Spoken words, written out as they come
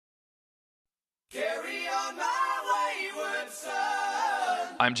Carry on my wayward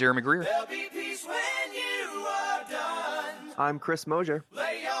son. I'm Jeremy Greer. There'll be peace when you are done. I'm Chris Mosier.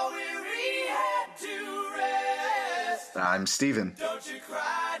 Lay your weary head to rest. I'm Steven. Don't you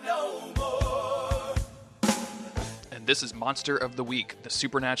cry no more. And this is Monster of the Week, the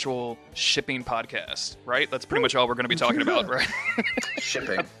supernatural shipping podcast, right? That's pretty much all we're going to be talking about, right?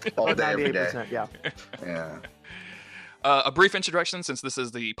 Shipping all day, every day. 98%, yeah. Yeah. A brief introduction, since this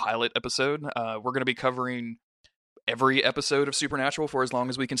is the pilot episode. We're going to be covering every episode of Supernatural for as long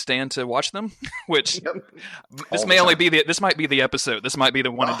as we can stand to watch them. Which this All may the only time. be the this might be the episode. This might be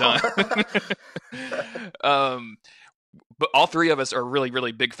the one and done. But all three of us are really,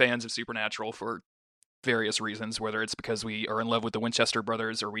 really big fans of Supernatural for various reasons. Whether it's because we are in love with the Winchester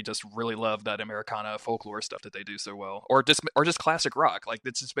brothers, or we just really love that Americana folklore stuff that they do so well, or just classic rock. Like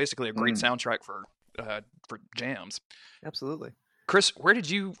it's just basically a great soundtrack for jams. Absolutely. Chris, where did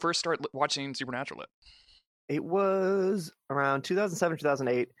you first start watching Supernatural at? It was around 2007,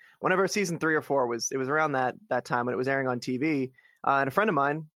 2008. Whenever season 3 or 4 was, it was around that time when it was airing on TV. And a friend of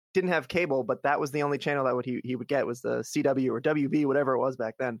mine didn't have cable, but that was the only channel that he would get was the CW or WB, whatever it was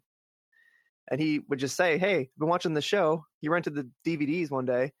back then. And he would just say, "Hey, I've been watching the show." He rented the DVDs one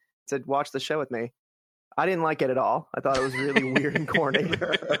day, said, "Watch the show with me." I didn't like it at all. I thought it was really weird and corny.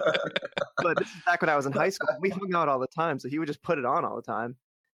 But this is back when I was in high school. We hung out all the time, so he would just put it on all the time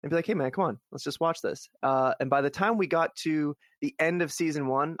and be like, "Hey, man, come on, let's just watch this." And by the time we got to the end of season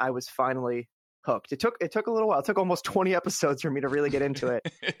 1, I was finally hooked. It took a little while. It took almost 20 episodes for me to really get into it.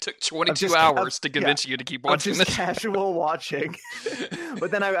 It took 22 hours to convince you to keep watching Just this. casual watching.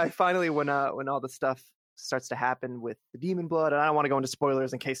 But then I finally, when all the stuff starts to happen with the demon blood, and I don't want to go into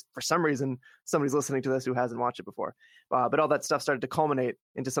spoilers in case for some reason somebody's listening to this who hasn't watched it before, but all that stuff started to culminate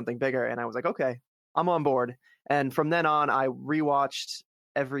into something bigger, and I was like, okay, I'm on board. And from then on, I rewatched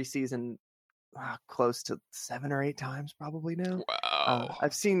every season close to 7 or 8 times probably now. Wow.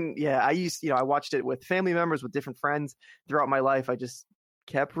 I've seen, I watched it with family members, with different friends throughout my life. I just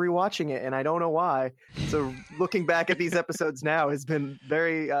kept rewatching it, and I don't know why. So looking back at these episodes now has been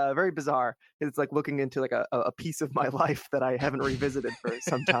very, very bizarre. It's like looking into like a piece of my life that I haven't revisited for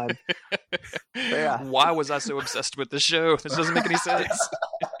some time. Yeah. Why was I so obsessed with this show? This doesn't make any sense.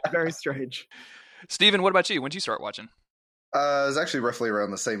 Very strange. Steven, what about you? When did you start watching? It was actually roughly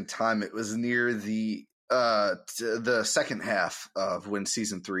around the same time. It was near the second half of when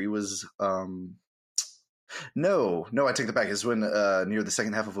season 3 was. No, I take that back. It's when near the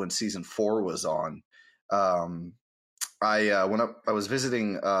second half of when season 4 was on. I went up. I was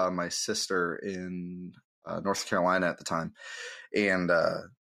visiting my sister in North Carolina at the time, and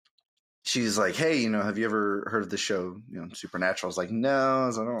she's like, "Hey, have you ever heard of the show, Supernatural?" I was like,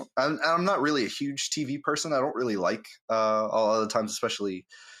 "No, I don't. I'm not really a huge TV person. I don't really like all other times, especially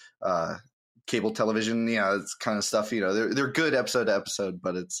cable television. It's kind of stuff. They're good episode to episode,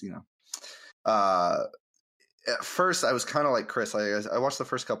 but it's At first, I was kind of like Chris. I watched the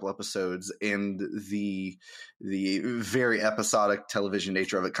first couple episodes, and the very episodic television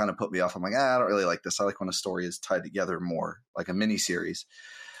nature of it kind of put me off. I'm like, I don't really like this. I like when a story is tied together more, like a miniseries.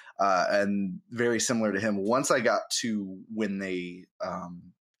 And very similar to him, once I got to when they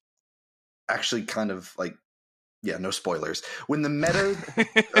actually kind of like, no spoilers. When the meta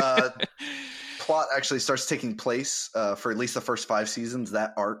plot actually starts taking place for at least the first 5 seasons,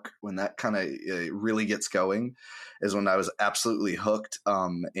 that arc, when that kind of really gets going, is when I was absolutely hooked.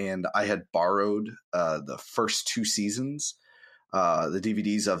 And I had borrowed the first 2 seasons, the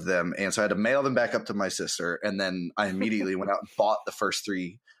DVDs of them, and so I had to mail them back up to my sister, and then I immediately went out and bought the first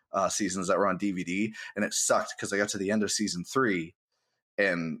 3 seasons that were on DVD, and it sucked because I got to the end of season 3,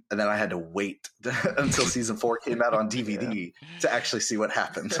 and then I had to wait until season 4 came out on DVD to actually see what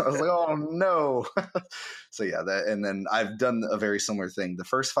happened. So I was like, oh no. So and then I've done a very similar thing. The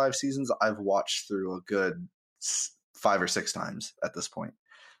first 5 seasons I've watched through a good 5 or 6 times at this point.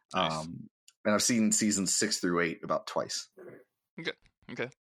 Nice. And I've seen seasons 6 through 8 about twice. Okay.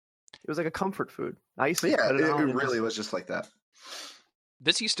 It was like a comfort food. I used to It put it on and really was just like that.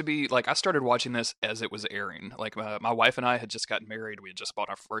 This used to be like, I started watching this as it was airing. Like my wife and I had just gotten married. We had just bought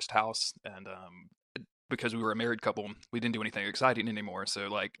our first house, and because we were a married couple, we didn't do anything exciting anymore. So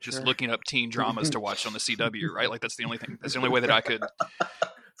like just looking up teen dramas to watch on the CW, right? Like that's the only thing. That's the only way that I could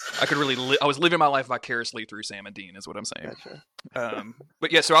really. I was living my life vicariously through Sam and Dean, is what I'm saying. Gotcha.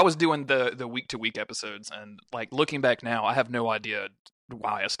 But yeah, so I was doing the week to week episodes, and like looking back now, I have no idea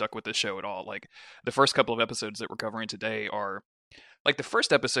why I stuck with this show at all. Like the first couple of episodes that we're covering today are like the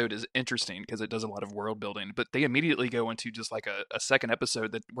first episode is interesting because it does a lot of world building, but they immediately go into just like a second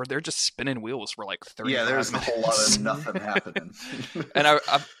episode where they're just spinning wheels for like 30 Yeah, minutes. there's a whole lot of nothing happening. And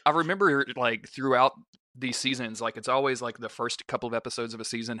I remember like throughout these seasons, like it's always like the first couple of episodes of a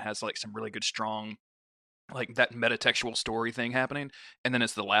season has like some really good strong like that metatextual story thing happening, and then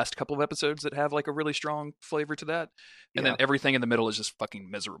it's the last couple of episodes that have like a really strong flavor to that, and then everything in the middle is just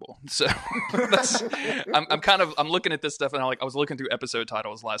fucking miserable. So I'm looking at this stuff, and I was looking through episode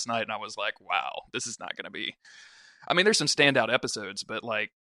titles last night, and I was like, wow, this is not going to be. I mean, there's some standout episodes, but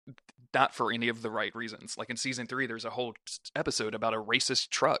like not for any of the right reasons. Like in season 3, there's a whole episode about a racist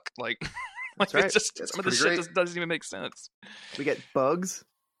truck. Like right. it's just some of the shit just doesn't even make sense. We get Bugs,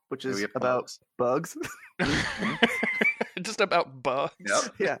 which is about bugs. Just about bugs.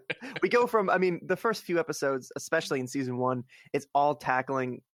 Yep. Yeah. We go from, I mean, the first few episodes, especially in season 1, it's all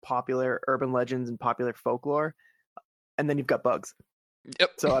tackling popular urban legends and popular folklore. And then you've got bugs.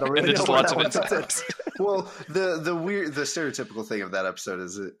 Yep. So I don't really know just where lots that of one insects. Well, the stereotypical thing of that episode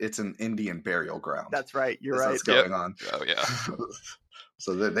is it's an Indian burial ground. That's right. You're right. What's going on. Oh yeah.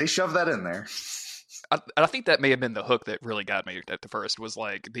 So they shove that in there. I think that may have been the hook that really got me at the first, was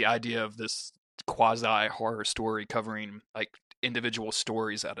like the idea of this quasi horror story covering like individual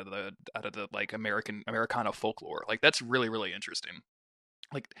stories out of the like Americana folklore. Like that's really, really interesting.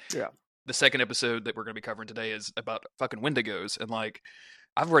 Like the second episode that we're going to be covering today is about fucking Wendigos, and like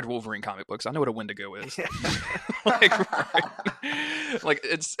I've read Wolverine comic books. I know what a Wendigo is. Like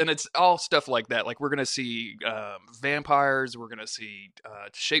it's all stuff like that. Like we're gonna see vampires, we're gonna see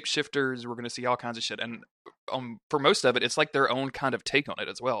shapeshifters, we're gonna see all kinds of shit. And for most of it, it's like their own kind of take on it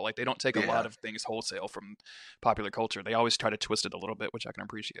as well. Like they don't take a lot of things wholesale from popular culture. They always try to twist it a little bit, which I can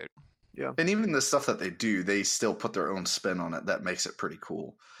appreciate. Yeah. And even the stuff that they do, they still put their own spin on it. That makes it pretty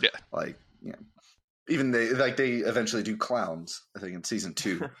cool. Yeah. Like, yeah. Even they eventually do clowns, I think in season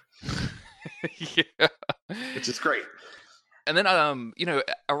 2. Yeah. Which is great. And then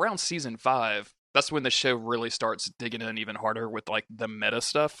around season 5, that's when the show really starts digging in even harder with like the meta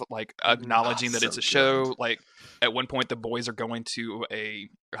stuff, like acknowledging that it's a show. Good. Like at one point the boys are going to a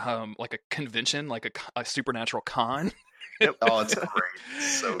like a convention, like a supernatural con. Yep. Oh, it's great.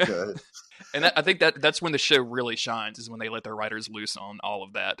 So good. And I think that's when the show really shines, is when they let their writers loose on all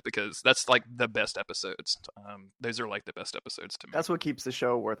of that, because that's like the best episodes. Those are like the best episodes to me. That's what keeps the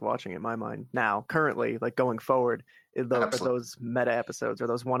show worth watching in my mind now, currently, like going forward, are those meta episodes or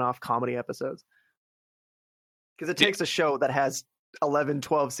those one-off comedy episodes. Because it takes a show that has 11,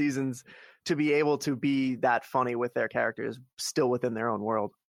 12 seasons to be able to be that funny with their characters still within their own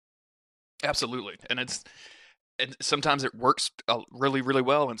world. Absolutely. And sometimes it works really, really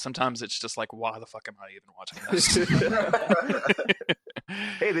well, and sometimes it's just like, why the fuck am I even watching this?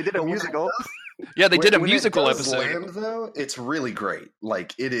 Hey, they did a musical. Yeah, they did a when musical it does episode. land, though, it's really great.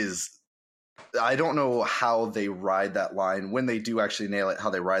 Like, it is. I don't know how they ride that line, when they do actually nail it,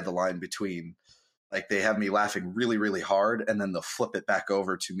 how they ride the line between, like, they have me laughing really, really hard, and then they'll flip it back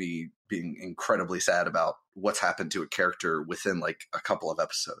over to me being incredibly sad about what's happened to a character within, like, a couple of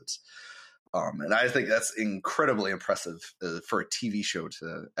episodes. And I think that's incredibly impressive for a TV show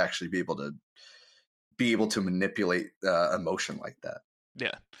to actually be able to manipulate emotion like that.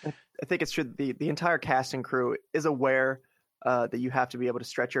 Yeah, I think it's true. The entire cast and crew is aware that you have to be able to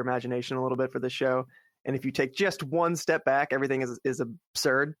stretch your imagination a little bit for this show. And if you take just one step back, everything is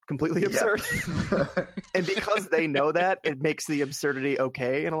absurd, completely absurd. Yeah. And because they know that, it makes the absurdity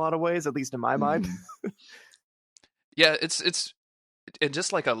okay in a lot of ways, at least in my mind. Yeah, it's and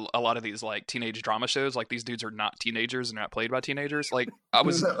just like a lot of these like teenage drama shows, like these dudes are not teenagers and not played by teenagers. Like I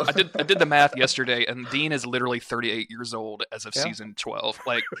did the math yesterday, and Dean is literally 38 years old as of season 12.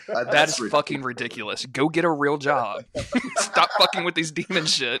 Like that is fucking ridiculous. Go get a real job. Stop fucking with these demon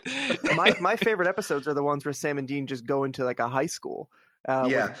shit. My favorite episodes are the ones where Sam and Dean just go into like a high school.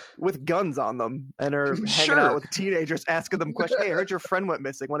 With guns on them and are hanging out with teenagers, asking them questions. Hey, I heard your friend went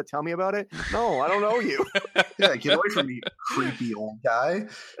missing. Want to tell me about it? No, I don't know you. Yeah, get away from me, creepy old guy.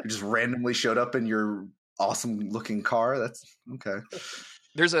 You just randomly showed up in your awesome looking car. That's okay.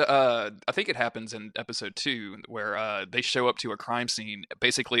 There's I think it happens in episode 2 where they show up to a crime scene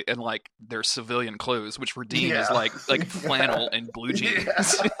basically in like their civilian clothes, which for Dean is like flannel and blue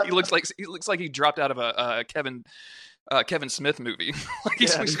jeans. He looks like he dropped out of a Kevin Smith movie. Like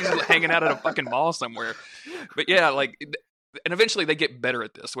he's hanging out at a fucking mall somewhere. But yeah, like, and eventually they get better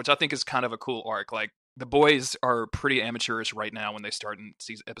at this, which I think is kind of a cool arc. Like the boys are pretty amateurish right now when they start in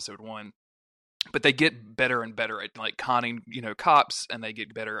episode 1. but they get better and better at like conning, cops, and they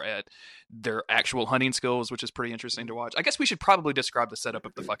get better at their actual hunting skills, which is pretty interesting to watch. I guess we should probably describe the setup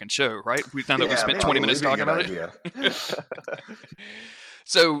of the fucking show, right? Now that we spent 20 minutes talking about it.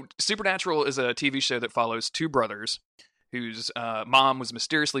 So Supernatural is a TV show that follows two brothers whose mom was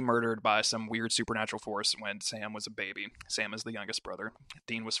mysteriously murdered by some weird supernatural force when Sam was a baby. Sam is the youngest brother.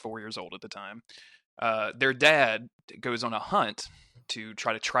 Dean was 4 years old at the time. Their dad goes on a hunt to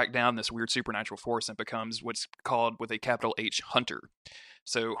try to track down this weird supernatural force and becomes what's called, with a capital H, hunter.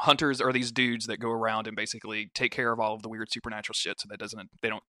 So hunters are these dudes that go around and basically take care of all of the weird supernatural shit so that they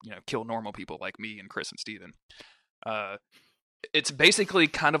don't kill normal people like me and Chris and Steven. It's basically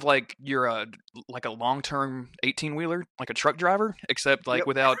kind of like you're a long-term 18-wheeler, like a truck driver, except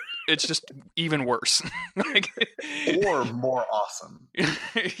without, it's just even worse. Or more awesome.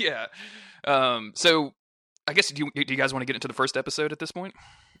 Yeah. So I guess, do you guys want to get into the first episode at this point?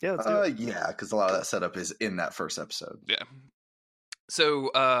 Yeah, let's do it. Yeah, because a lot of that setup is in that first episode. Yeah. So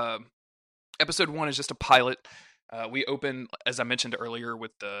episode 1 is just a pilot. We open, as I mentioned earlier,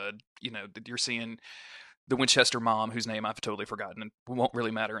 with you're seeing the Winchester mom, whose name I've totally forgotten, and won't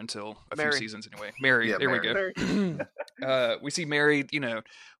really matter until a few seasons anyway. Mary, Yeah, there Mary. we go. We see Mary,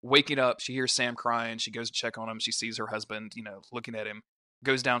 waking up. She hears Sam crying. She goes to check on him. She sees her husband, looking at him.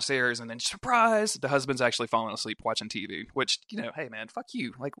 Goes downstairs, and then surprise, the husband's actually falling asleep watching TV. Which, hey man, fuck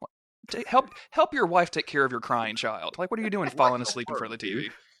you. Like, help your wife take care of your crying child. Like, what are you doing falling asleep in front of the TV?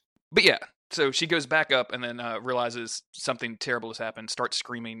 But yeah, so she goes back up and then realizes something terrible has happened. Starts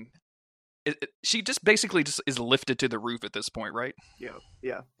screaming. She just basically is lifted to the roof at this point, right?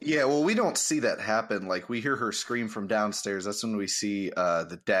 Yeah. Well, we don't see that happen. Like, we hear her scream from downstairs. That's when we see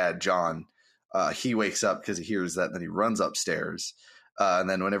the dad, John. He wakes up because he hears that, and then he runs upstairs. And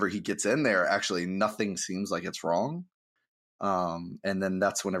then whenever he gets in there, actually nothing seems like it's wrong. And then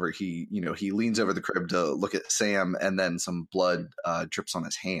that's whenever he leans over the crib to look at Sam, and then some blood drips on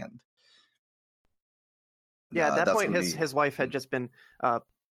his hand. Yeah, at that point, his wife had just been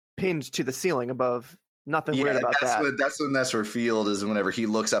pinned to the ceiling above. Nothing weird about that. That's when that's revealed, is whenever he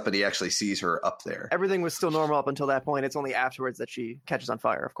looks up and he actually sees her up there. Everything was still normal up until that point. It's only afterwards that she catches on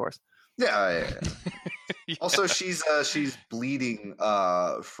fire, of course. Yeah. Yeah. Also, she's bleeding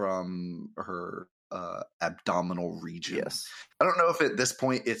from her abdominal region. Yes. I don't know if at this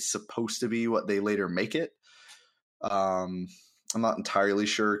point it's supposed to be what they later make it. I'm not entirely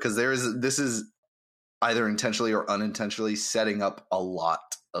sure, because this is either intentionally or unintentionally setting up a lot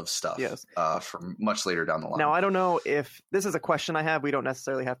of stuff. Yes. For much later down the line. Now, I don't know if this is a question I have. We don't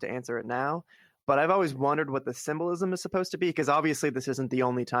necessarily have to answer it now, but I've always wondered what the symbolism is supposed to be, because obviously this isn't the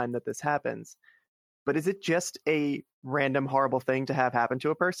only time that this happens. But is it just a random horrible thing to have happen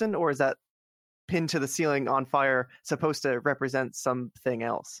to a person, or is that pinned to the ceiling on fire supposed to represent something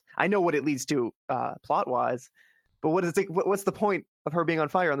else? I know what it leads to plot-wise, but what's the point of her being on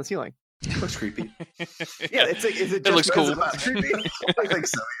fire on the ceiling? It looks creepy. Yeah, it looks cool. Creepy? I think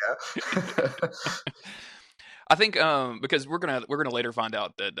so. Yeah. I think because we're gonna later find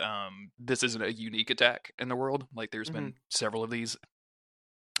out that this isn't a unique attack in the world. Like, there's been several of these.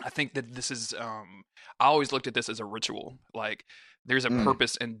 I think that this is. I always looked at this as a ritual. Like, there's a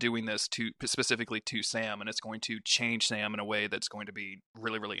purpose in doing this specifically to Sam, and it's going to change Sam in a way that's going to be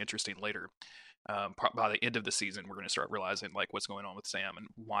really, really interesting later. By the end of the season, we're going to start realizing like what's going on with Sam and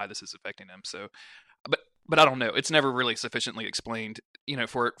why this is affecting him. So, but I don't know. It's never really sufficiently explained.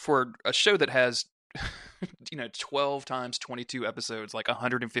 For a show that has 12 times 22 episodes, like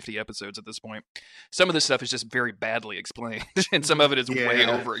 150 episodes at this point. Some of this stuff is just very badly explained, and some of it is way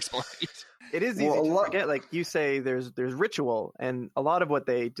over explained. It is easy to forget. Like you say, there's ritual, and a lot of what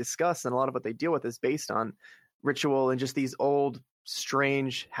they discuss and a lot of what they deal with is based on ritual and just these old,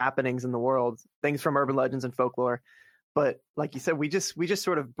 strange happenings in the world, things from urban legends and folklore. But like you said, we just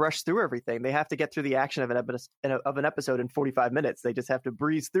sort of brush through everything. They have to get through the action of an episode in 45 minutes. They just have to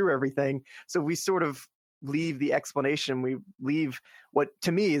breeze through everything. So we sort of leave the explanation. We leave what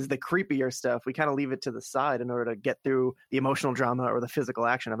to me is the creepier stuff. We kind of leave it to the side in order to get through the emotional drama or the physical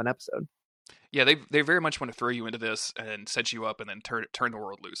action of an episode. Yeah, they very much want to throw you into this and set you up, and then turn the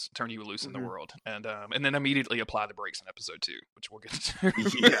world loose, turn you loose in the world, and then immediately apply the brakes in episode 2, which we'll get to.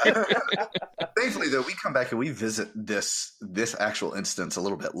 Yeah. Thankfully, though, we come back and we visit this actual instance a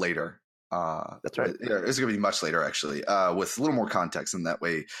little bit later. That's right. It's going to be much later, actually, with a little more context. In that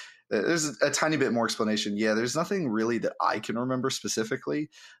way, there's a tiny bit more explanation. Yeah, there's nothing really that I can remember specifically,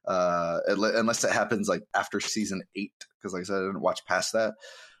 unless it happens like after season 8, because like I said, I didn't watch past that.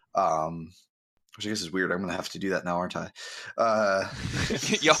 which I guess is weird. I'm gonna have to do that now, aren't I?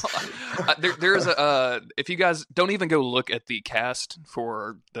 Y'all, there's a if you guys don't even go look at the cast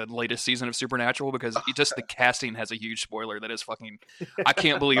for the latest season of Supernatural, because just the casting has a huge spoiler that is fucking. I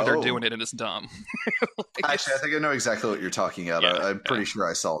can't believe they're doing it, and it's dumb. Actually, I think I know exactly what you're talking about. Yeah, I'm pretty sure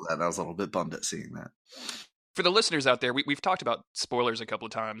I saw that, and I was a little bit bummed at seeing that. For the listeners out there, we've talked about spoilers a couple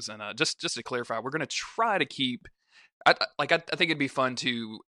of times, and just to clarify, we're going to try to keep. I think it'd be fun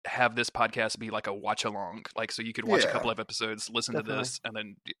to have this podcast be like a watch along, like so you could watch a couple of episodes, listen to this, and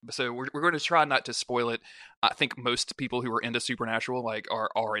then so we're going to try not to spoil it. I think most people who are into Supernatural are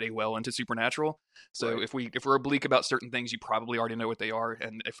already well into Supernatural, so if we're oblique about certain things, you probably already know what they are,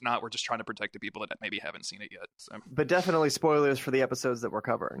 and if not, we're just trying to protect the people that maybe haven't seen it yet. So, but definitely spoilers for the episodes that we're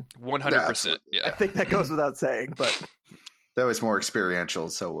covering. 100%. Yeah, I think that goes without saying, but. That was more experiential,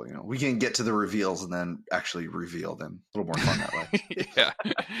 so we can get to the reveals and then actually reveal them. A little more fun that way.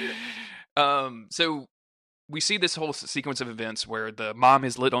 Yeah. So we see this whole sequence of events where the mom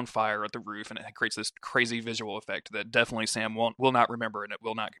is lit on fire at the roof, and it creates this crazy visual effect that definitely Sam will not remember, and it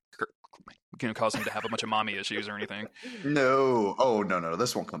will not cause him to have a bunch of mommy issues or anything. No. Oh, no.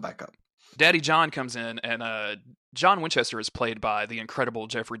 This won't come back up. Daddy John comes in, and John Winchester is played by the incredible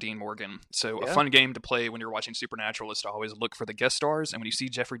Jeffrey Dean Morgan. So a fun game to play when you're watching Supernatural is to always look for the guest stars, and when you see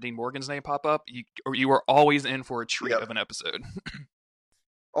Jeffrey Dean Morgan's name pop up, you are always in for a treat of an episode.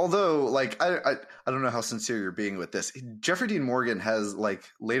 Although, I don't know how sincere you're being with this. Jeffrey Dean Morgan has,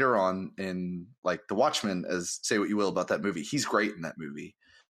 later on in, The Watchmen, as say what you will about that movie, he's great in that movie.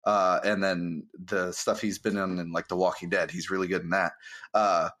 And then the stuff he's been in The Walking Dead, he's really good in that.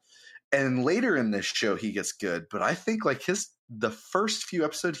 And later in this show, he gets good. But I think, the first few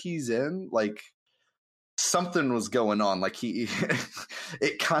episodes he's in, something was going on.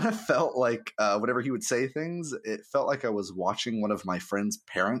 It kind of felt like whenever he would say things, it felt like I was watching one of my friend's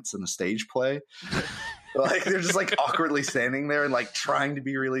parents in a stage play. They're just awkwardly standing there and trying to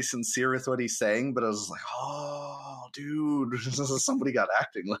be really sincere with what he's saying, but I was oh, dude, somebody got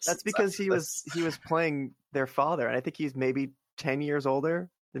acting lessons. That's because he was playing their father, and I think he's maybe 10 years older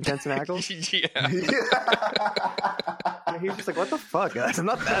than Jensen Ackles. Yeah. He's just what the fuck, guys? I'm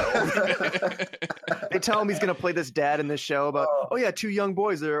not that old. They tell him he's going to play this dad in this show about, oh yeah, two young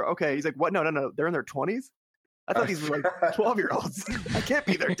boys. They're okay. He's what? No. They're in their 20s? I thought these were 12-year-olds. I can't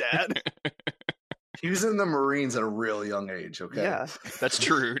be their dad. He was in the Marines at a real young age, okay? Yeah. That's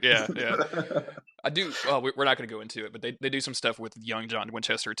true, yeah. I do, well, we're not going to go into it, but they do some stuff with young John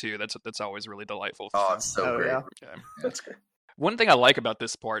Winchester, too. That's always really delightful. Oh, it's so great. Yeah. That's great. One thing I like about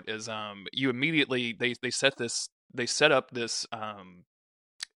this part is you immediately, they set up this, I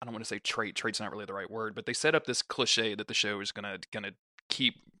don't want to say trait's not really the right word, but they set up this cliche that the show is gonna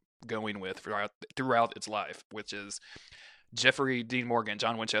keep going with throughout its life, which is Jeffrey Dean Morgan,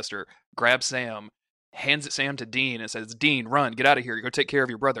 John Winchester, grabs Sam, hands Sam to Dean and says, Dean, run, get out of here. Go take care of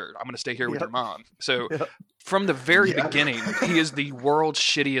your brother. I'm going to stay here with your mom. So from the very beginning, he is the world's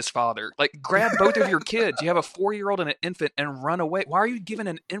shittiest father. Grab both of your kids. You have a 4-year-old and an infant and run away. Why are you giving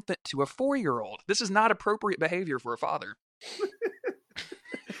an infant to a 4-year-old? This is not appropriate behavior for a father.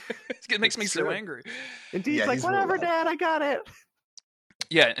 It makes me so angry. And Dean's whatever, Dad, I got it.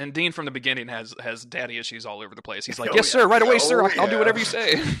 Yeah, and Dean from the beginning has daddy issues all over the place. He's yes, sir, right away, sir. I'll do whatever you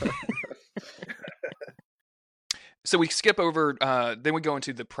say. So we skip over, then we go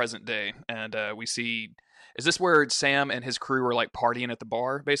into the present day, and we see, is this where Sam and his crew are partying at the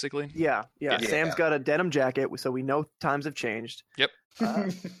bar, basically? Yeah. Sam's got a denim jacket, so we know times have changed. Yep.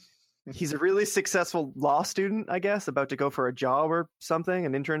 He's a really successful law student, I guess, about to go for a job or something,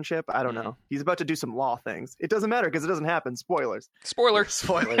 an internship. I don't know. He's about to do some law things. It doesn't matter because it doesn't happen. Spoilers.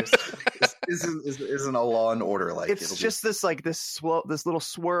 Isn't a Law and Order it's just this little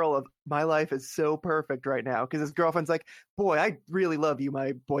swirl of my life is so perfect right now because his girlfriend's boy, I really love you,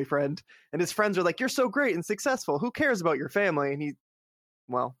 my boyfriend, and his friends are you're so great and successful. Who cares about your family? And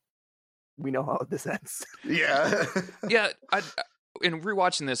we know how this ends. Yeah. Yeah. In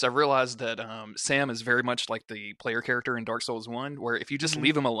rewatching this, I realized that Sam is very much like the player character in Dark Souls 1, where if you just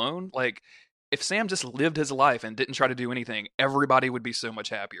leave him alone, if Sam just lived his life and didn't try to do anything, everybody would be so much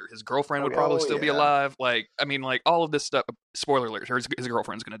happier. His girlfriend would probably still be alive. All of this stuff. Spoiler alert: his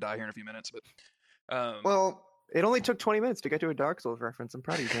girlfriend's going to die here in a few minutes. But it only took 20 minutes to get to a Dark Souls reference. I'm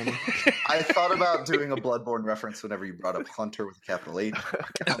proud of you, Jeremy. I thought about doing a Bloodborne reference whenever you brought up Hunter with a capital H.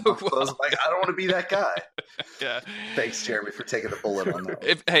 I don't want to be that guy. Yeah. Thanks, Jeremy, for taking the bullet on that.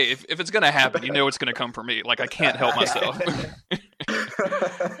 If it's going to happen, you know it's going to come from me. I can't help myself.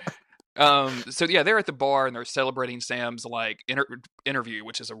 So yeah, they're at the bar and they're celebrating Sam's like interview,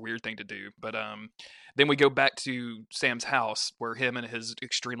 which is a weird thing to do. But then we go back to Sam's house where him and his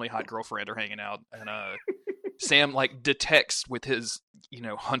extremely hot girlfriend are hanging out, and Sam like detects with his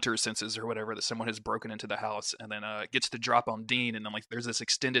hunter senses or whatever that someone has broken into the house, and then gets the drop on Dean, and then like there's this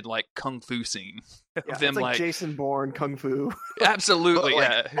extended like kung fu scene of Yeah, them it's like Jason Bourne kung fu. absolutely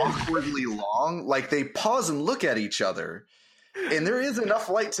But, yeah. awkwardly long. Like they pause and look at each other, and there is enough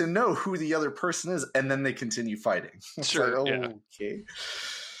light to know who the other person is, and then they continue fighting. It's Sure, like, yeah. Okay.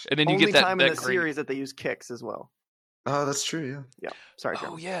 And then you Only get that, time that in the great... series that they use kicks as well. Oh, that's true. Yeah. Yeah. Sorry, Oh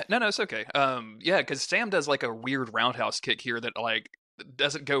Jeremy. yeah, no, it's okay. Yeah, because Sam does like a weird roundhouse kick here that like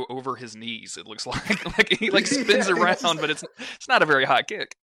doesn't go over his knees. It looks like he like spins Yeah, around, but it's not a very hot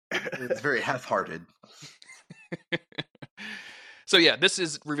kick. It's very half-hearted. So yeah, this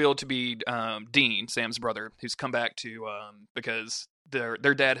is revealed to be Dean, Sam's brother, who's come back to because their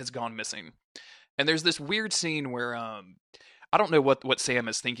dad has gone missing, and there's this weird scene where I don't know what Sam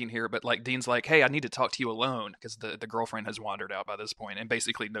is thinking here, but like Dean's like, "Hey, I need to talk to you alone," because the girlfriend has wandered out by this point and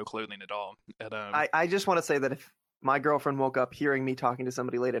basically no clothing at all. And, I just want to say that if my girlfriend woke up hearing me talking to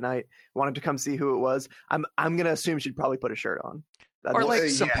somebody late at night, wanted to come see who it was, I'm gonna assume she'd probably put a shirt on. or like yeah,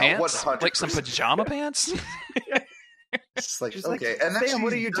 some pants, 100%. like some pajama pants. It's like, She's okay, like, and then Sam,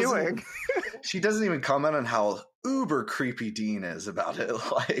 what are she you doesn't- doing? She doesn't even comment on how uber creepy Dean is about it.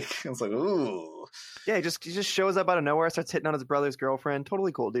 Like, it's like, ooh. Yeah, he just shows up out of nowhere, starts hitting on his brother's girlfriend.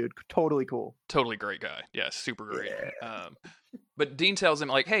 Totally cool, dude. Totally cool. Totally great guy. Yeah, super great. But Dean tells him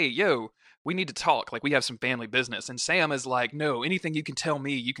like, "Hey, yo, we need to talk. Like, we have some family business." And Sam is like, "No, anything you can tell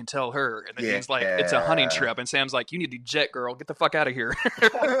me, you can tell her." And then Dean's like, "It's a hunting trip." And Sam's like, "You need to jet, girl. Get the fuck out of here."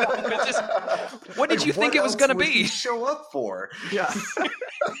 It's just, what did you think it was else gonna would he be? show up for? Yeah.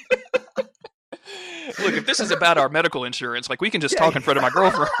 Look, if this is about our medical insurance, like we can just Yeah, talk in front of my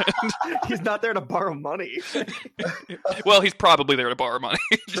girlfriend. He's not there to borrow money. Well, he's probably there to borrow money.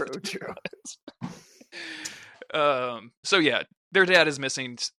 True, true. So yeah, their dad is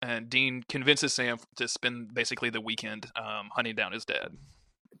missing, and Dean convinces Sam to spend basically the weekend hunting down his dad.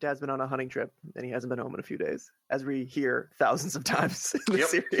 Dad's been on a hunting trip, and he hasn't been home in a few days, as we hear thousands of times in the Yep.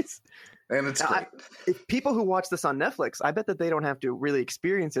 series. And it's Now, great. If people who watch this on Netflix, I bet that they don't have to really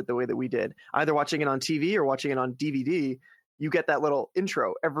experience it the way that we did. Either watching it on TV or watching it on DVD, you get that little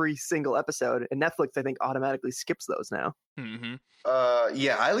intro every single episode, and Netflix, I think, automatically skips those now. Mm-hmm.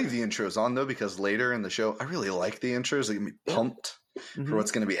 Yeah, I leave the intros on though because later in the show, I really like the intros. They get me pumped Mhm. for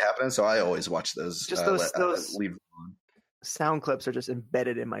what's going to be happening. So I always watch those. Just those leave them on. sound clips are just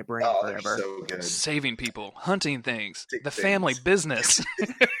embedded in my brain Oh, they're forever. so good. Saving people, hunting things, Big the things. family business.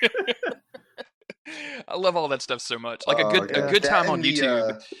 I love all that stuff so much. Like a Oh, good yeah. a good That time on and the,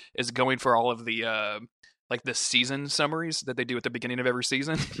 YouTube is going for all of the like the season summaries that they do at the beginning of every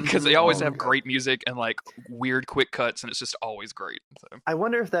season because they always Oh, have yeah. great music and like weird quick cuts, and it's just always great. So. I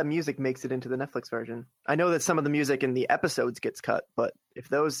wonder if that music makes it into the Netflix version. I know that some of the music in the episodes gets cut, but if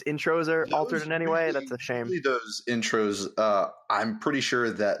those intros are altered in any way, that's a shame. Usually those intros, I'm pretty sure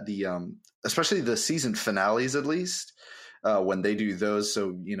that the especially the season finales, at least when they do those,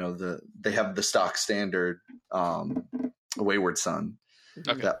 so they have the stock standard Wayward Son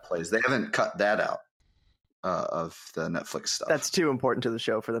Okay. that plays. They haven't cut that out of the Netflix stuff. That's too important to the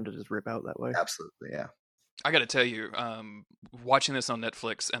show for them to just rip out that way. Absolutely, yeah. I got to tell you, watching this on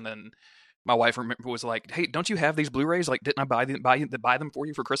Netflix, and then my wife was like, "Hey, don't you have these Blu-rays? Like, didn't I buy them for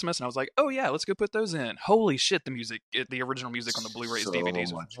you for Christmas?" And I was like, "Oh yeah, let's go put those in." Holy shit, the original music on the Blu-rays, So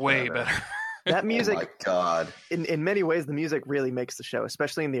DVDs, much way better. better. That music, Oh my god. in many ways, the music really makes the show,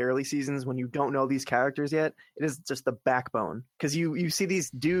 especially in the early seasons when you don't know these characters yet. It is just the backbone because you see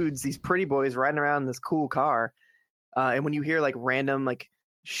these dudes, these pretty boys riding around in this cool car, and when you hear like random like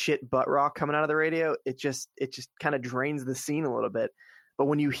shit butt rock coming out of the radio, it just kind of drains the scene a little bit. But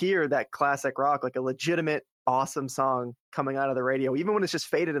when you hear that classic rock, like a legitimate awesome song coming out of the radio, even when it's just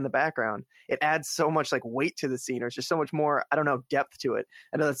faded in the background, it adds so much like weight to the scene, or it's just so much more, I don't know, depth to it.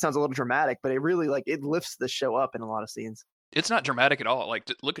 I know that sounds a little dramatic, but it really like it lifts the show up in a lot of scenes. It's not dramatic at all. Like,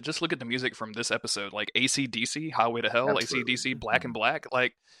 just look at the music from this episode, like AC/DC, Highway to Hell, Absolutely. AC/DC, Black and Black.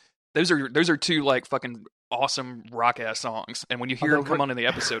 Like, those are two like fucking awesome rock ass songs. And when you hear them come on in the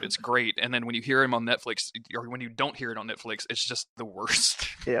episode, it's great. And then when you hear them on Netflix, or when you don't hear it on Netflix, it's just the worst.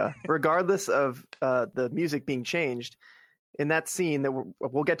 Yeah, regardless of the music being changed, in that scene that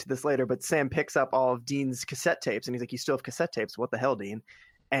we'll get to this later, but Sam picks up all of Dean's cassette tapes, and he's like, "You still have cassette tapes? What the hell, Dean?"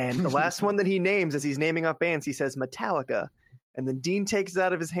 And the last one that he names, as he's naming up bands, he says Metallica, and then Dean takes it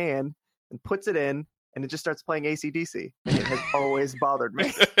out of his hand and puts it in, and it just starts playing AC/DC, and it has always bothered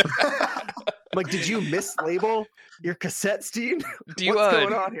me. Like, did you mislabel your cassettes, Dean? Do you, What's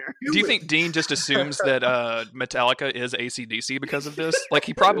going on here? Do you think Dean just assumes that Metallica is AC/DC because of this? Like,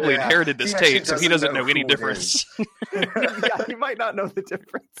 he probably inherited this He actually tape, so he doesn't know any who it difference. Yeah, you might not know the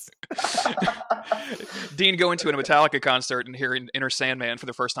difference. Dean going to a Metallica concert and hearing Enter Sandman for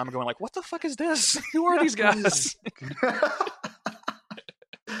the first time and going like, what the fuck is this? Who are these guys?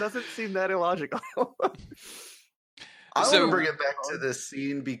 Doesn't seem that illogical. I want So- to bring it back to this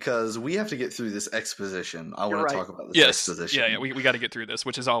scene because we have to get through this exposition. I want You're to right. talk about this Yes. exposition. Yeah, we got to get through this,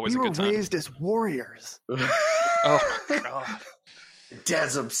 which is always We a were good time. raised as warriors. Oh, my God.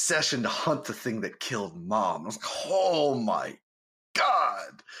 Dad's obsession to hunt the thing that killed Mom. I was like, oh my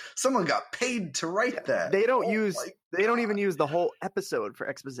God. Someone got paid to write that. They don't Oh use. my They don't even God. use the whole episode for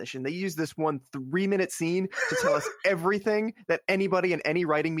exposition. They use this one 3-minute scene to tell us everything that anybody in any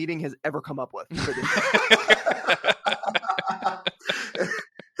writing meeting has ever come up with. For this show.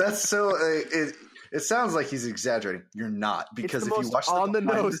 That's so. It sounds like he's exaggerating. You're not, because it's the if you most watch on the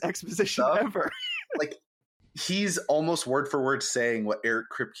behind nose exposition stuff, ever. like he's almost word for word saying what Eric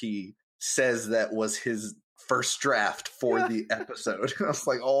Kripke says that was his first draft for Yeah. the episode. I was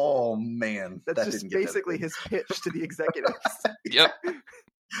like, oh man, That's that just didn't get basically edited. his pitch to the executives. Yep.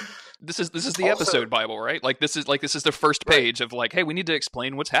 This is the Also- episode Bible, right? Like this is the first page of like, hey, we need to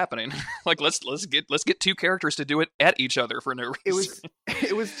explain what's happening. Like let's get two characters to do it at each other for no reason.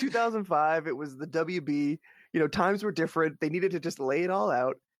 It was 2005. It was the WB. You know, times were different. They needed to just lay it all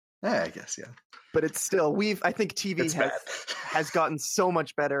out. Yeah, I guess, yeah. But it's still, I think TV It's bad. has gotten so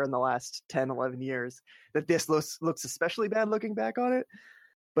much better in the last 10, 11 years that this looks especially bad looking back on it.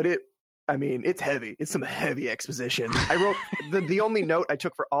 But it's heavy. It's some heavy exposition. I wrote, the only note I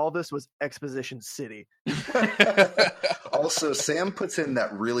took for all this was Exposition City. Also, Sam puts in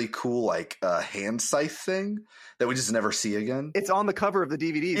that really cool like hand scythe thing that we just never see again. It's on the cover of the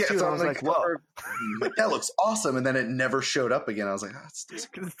DVDs too. it's And I on was the like, whoa. cover. Like, that looks awesome, and then it never showed up again. I was like, oh, it's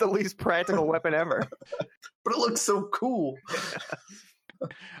It's the least practical weapon ever. but it looks so cool.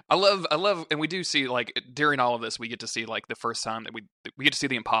 I love, and we do see like during all of this, we get to see like the first time that we get to see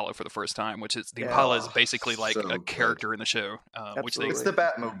the Impala for the first time, which is the Yeah. Impala is basically like So a good. character in the show, which they, Absolutely. It's the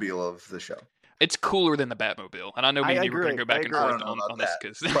Batmobile of the show. it's cooler than the Batmobile. And I know me I and you were going to agree. go back I and agree. I forth don't know on about this that,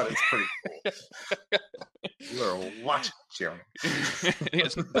 because but it's pretty cool. You are watching, Jeremy.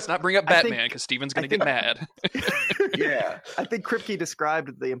 let's not bring up I think- Batman because Steven's going I to get think- mad. Yeah. I think Kripke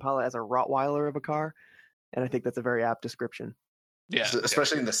described the Impala as a Rottweiler of a car, and I think that's a very apt description. Yeah,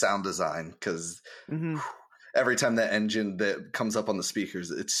 Especially in the sound design, because Hmm. every time that engine that comes up on the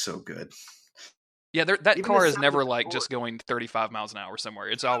speakers, it's so good. yeah. That Even car the is sound never of the like door. just going 35 miles an hour somewhere.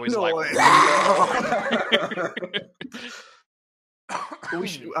 It's always No like way.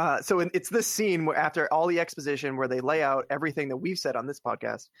 It's this scene where after all the exposition where they lay out everything that we've said on this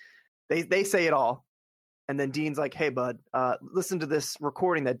podcast, they say it all, and then Dean's like, "Hey, bud, listen to this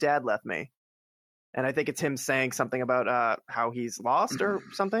recording that Dad left me," and I think it's him saying something about how he's lost or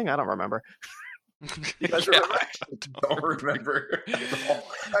something. I don't remember. You guys Yeah, remember? Don't remember.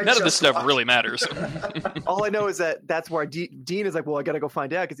 none of this stuff really matters. All I know is that's where Dean is like, "Well, I got to go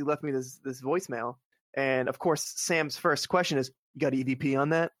find out because he left me this voicemail." And of course, Sam's first question is, "You got EVP on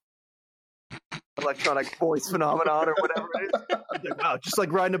that? Electronic voice phenomenon or whatever it is?" I'm like, wow, just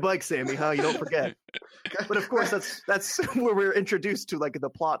like riding a bike, Sammy, huh? You don't forget. But of course, that's where we're introduced to like the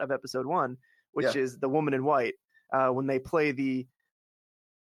plot of episode 1, which is the woman in white. When they play the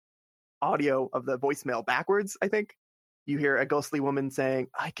audio of the voicemail backwards, I think you hear a ghostly woman saying,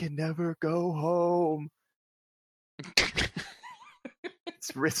 "I can never go home."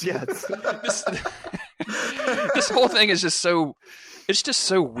 It's this whole thing is just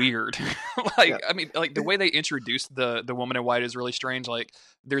so weird. Like, Yeah. I mean, like the way they introduced the woman in white is really strange. Like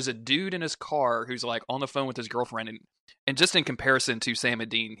there's a dude in his car who's like on the phone with his girlfriend, and just in comparison to Sam and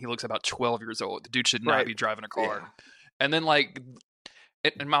Dean, he looks about 12 years old. The dude should not Right. be driving a car. Yeah. And then like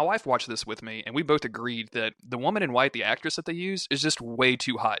and my wife watched this with me, and we both agreed that the woman in white, the actress that they use, is just way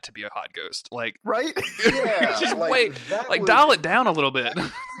too hot to be a hot ghost. Like, right? Yeah, just like, wait, that like was- dial it down a little bit.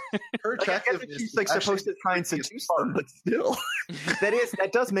 Her Like, I get that attractiveness she's like is supposed to try and actually seduce them, but still,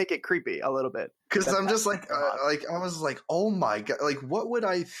 that does make it creepy a little bit. because I'm That's just like I was like, oh my god, like what would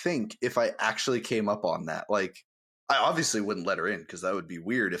I think if I actually came up on that? Like, I obviously wouldn't let her in because that would be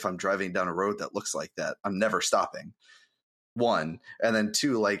weird if I'm driving down a road that looks like that. I'm never stopping. One, and then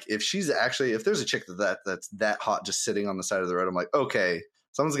two, like if there's a chick that's that hot just sitting on the side of the road, I'm like, okay,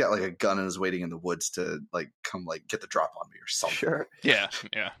 someone's got like a gun and is waiting in the woods to like come like get the drop on me or something. Sure. Yeah.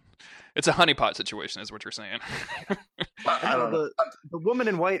 It's a honeypot situation, is what you're saying. I don't know. The woman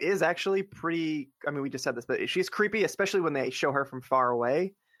in white is actually pretty. I mean, we just said this, but she's creepy, especially when they show her from far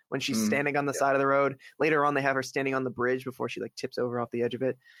away. when she's Mm, standing on the side of the road. Later on, they have her standing on the bridge before she like tips over off the edge of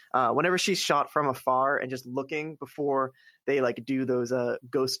it. Whenever she's shot from afar and just looking before they like do those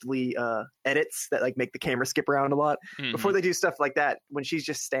ghostly edits that like make the camera skip around a lot. Mhm. Before they do stuff like that, when she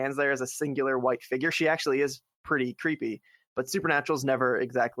just stands there as a singular white figure, she actually is pretty creepy. But Supernatural's never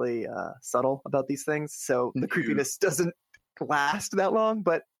exactly subtle about these things, so the No. creepiness doesn't last that long,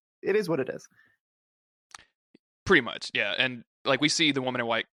 but it is what it is. Pretty much, yeah. And like we see the woman in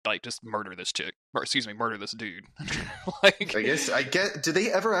white like just murder this chick, or excuse me, murder this dude. Like, I get. Do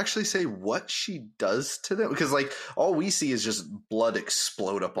they ever actually say what she does to them? Because like all we see is just blood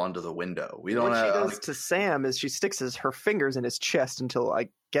explode up onto the window. We don't What she have. does to Sam is she sticks her fingers in his chest until I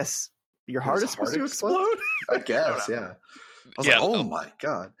guess your heart His is supposed heart to explodes? explode. I guess, yeah. I was Yeah, like, oh my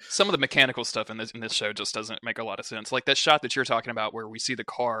god. some of the mechanical stuff in this show just doesn't make a lot of sense. Like that shot that you're talking about where we see the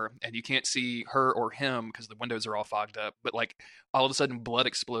car and you can't see her or him because the windows are all fogged up, but like all of a sudden blood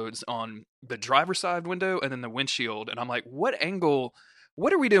explodes on the driver's side window and then the windshield, and I'm like, what angle?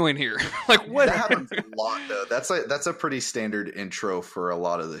 What are we doing here? Like what? That happens a lot though. That's a pretty standard intro for a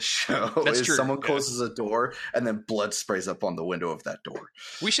lot of the show. That's is true, someone yeah. closes a door and then blood sprays up on the window of that door.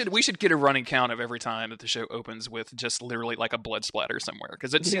 We should get a running count of every time that the show opens with just literally like a blood splatter somewhere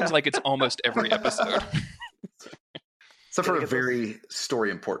because it seems Yeah. like it's almost every episode. Except Gotta for get those- very story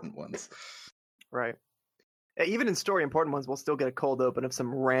important ones. Right. Even in story important ones, we'll still get a cold open of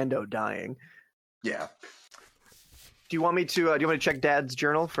some rando dying. Yeah. Do you want me to? Do you want me to check Dad's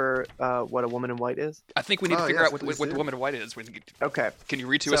journal for what a woman in white is? I think we need to Oh, figure yes, out what please the do. woman in white is. Okay. Can you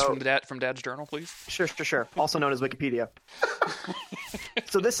read to us So- from Dad's journal, please? Sure. Also known as Wikipedia.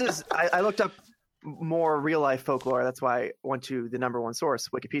 So this is, I looked up more real life folklore. That's why I went to the number one source,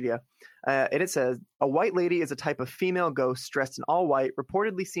 Wikipedia. And it says, a white lady is a type of female ghost dressed in all white,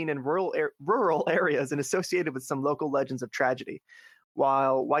 reportedly seen in rural areas and associated with some local legends of tragedy.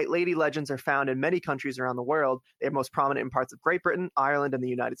 While white lady legends are found in many countries around the world, they are most prominent in parts of Great Britain, Ireland, and the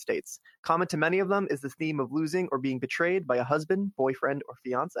United States. Common to many of them is the theme of losing or being betrayed by a husband, boyfriend, or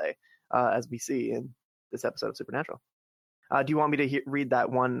fiance, as we see in this episode of Supernatural. Do you want me to read that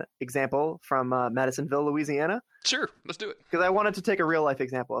one example from Madisonville, Louisiana? Sure, let's do it. Because I wanted to take a real life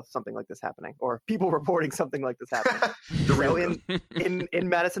example of something like this happening, or people reporting something like this happening. The real So in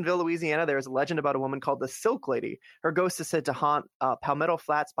Madisonville, Louisiana, there is a legend about a woman called the Silk Lady. Her ghost is said to haunt Palmetto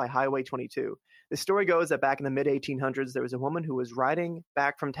Flats by Highway 22. The story goes that back in the mid-1800s, there was a woman who was riding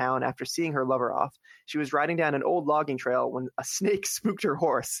back from town after seeing her lover off. She was riding down an old logging trail when a snake spooked her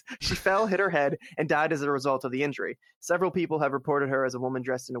horse. She fell, hit her head, and died as a result of the injury. Several people have reported her as a woman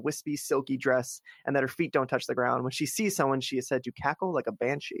dressed in a wispy, silky dress, and that her feet don't touch the ground. When she sees someone, she is said to cackle like a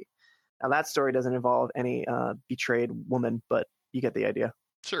banshee. Now, that story doesn't involve any betrayed woman, but you get the idea.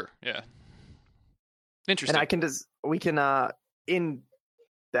 Sure, yeah. Interesting. And we can in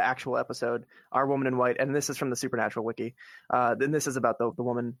the actual episode, our woman in white, and this is from the Supernatural wiki. Then this is about the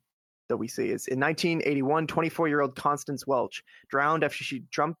woman that we see. Is in 1981, 24-year-old Constance Welch drowned after she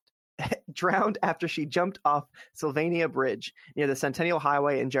jumped off Sylvania Bridge near the Centennial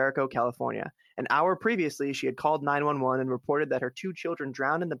Highway in Jericho, California. An hour previously, she had called 911 and reported that her 2 children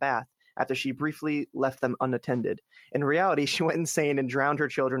drowned in the bath after she briefly left them unattended. In reality, she went insane and drowned her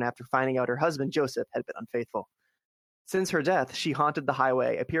children after finding out her husband, Joseph, had been unfaithful. Since her death, she haunted the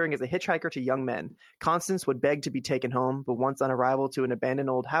highway, appearing as a hitchhiker to young men. Constance would beg to be taken home, but once on arrival to an abandoned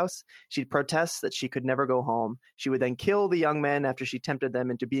old house, she'd protest that she could never go home. She would then kill the young men after she tempted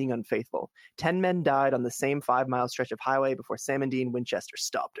them into being unfaithful. 10 men died on the same 5-mile stretch of highway before Sam and Dean Winchester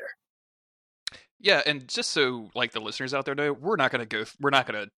stopped her. Yeah, and just so like the listeners out there know, we're not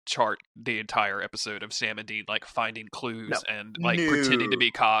gonna chart the entire episode of Sam and Dean like finding clues No. and like No. pretending to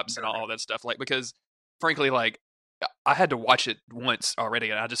be cops and all that stuff. Like because frankly, like I had to watch it once already,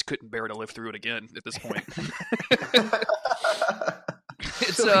 and I just couldn't bear to live through it again at this point.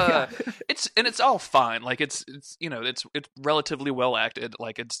 It's all fine. Like it's it's relatively well acted.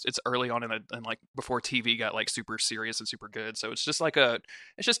 Like it's early on and like before TV got like super serious and super good. So it's just like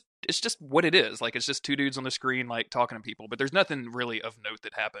it's just what it is. Like it's just 2 dudes on the screen like talking to people, but there's nothing really of note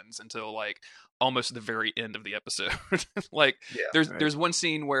that happens until like almost the very end of the episode. Like Yeah, there's one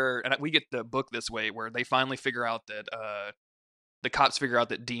scene where, and we get the book this way, where they finally figure out that the cops figure out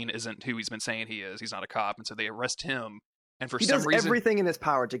that Dean isn't who he's been saying he is. He's not a cop, and so they arrest him. And for He some does reason, everything in his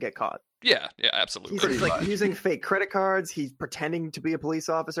power to get caught. yeah, absolutely. He's Pretty like much. using fake credit cards. He's pretending to be a police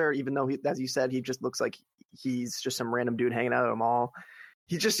officer, even though, as you said, he just looks like he's just some random dude hanging out at a mall.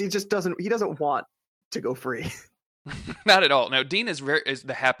 He just doesn't want to go free. Not at all. No, Dean is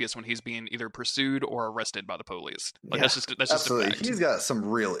the happiest when he's being either pursued or arrested by the police. Like Yeah, that's just a Absolutely. fact. He's got some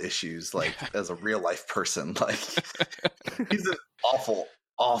real issues, like as a real life person. Like he's an awful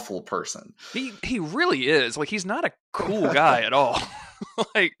awful person. He really is. Like, he's not a cool guy at all.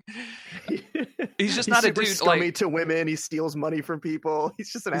 Like, he's just not a super dude. scummy Like, to women. He steals money from people.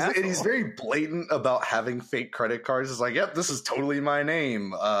 He's just an asshole. And he's very blatant about having fake credit cards. It's like, yep, this is totally my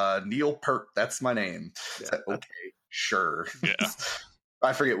name. Neil Peart, that's my name. It's like, okay, sure. Yeah.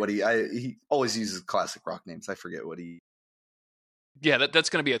 I forget what he always uses classic rock names. I forget what he. Yeah, that's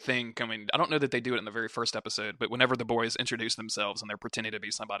going to be a thing coming. I don't know that they do it in the very first episode, but whenever the boys introduce themselves and they're pretending to be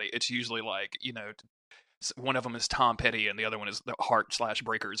somebody, it's usually like, you know, one of them is Tom Petty and the other one is the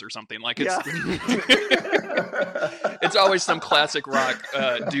Heart/Breakers or something. Like, it's it's always some classic rock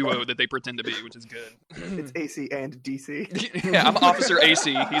duo that they pretend to be, which is good. It's AC and DC. Yeah, I'm Officer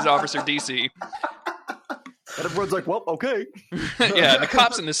AC. He's Officer DC. And everyone's like, well, okay. Yeah, the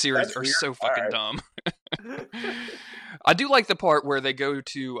cops in this series That's are weird. so fucking All dumb. I do like the part where they go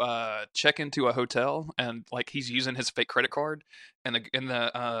to check into a hotel and like he's using his fake credit card, and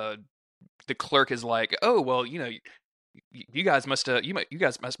the clerk is like, "Oh, well, you know, you guys must you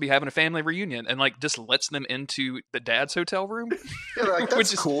guys must be having a family reunion," and like just lets them into the dad's hotel room. Yeah, like, that's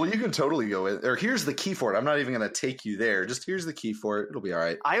Which is- cool. You can totally go in. Or here's the key for it. I'm not even going to take you there. Just here's the key for it. It'll be all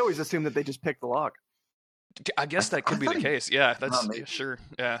right. I always assume that they just pick the lock. I guess that could be thought the he- case. Yeah, that's maybe. yeah, sure.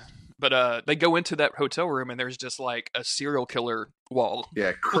 Yeah. But they go into that hotel room and there's just like a serial killer wall.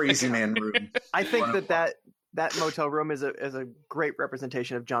 Yeah, crazy man room. I think that motel room is a great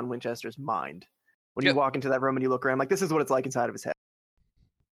representation of John Winchester's mind. When Yep. you walk into that room and you look around, like, this is what it's like inside of his head.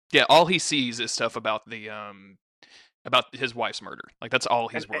 Yeah, all he sees is stuff about about his wife's murder. Like that's all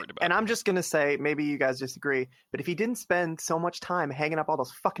he's worried about. And I'm just gonna say, maybe you guys disagree, but if he didn't spend so much time hanging up all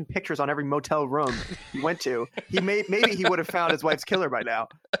those fucking pictures on every motel room he went to, maybe he would have found his wife's killer by now.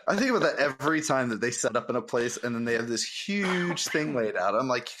 I think about that every time that they set up in a place and then they have this huge thing laid out. I'm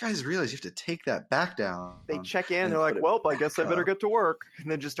like, you guys realize you have to take that back down. They check in, and they're like, put it well, I guess I better get to work, and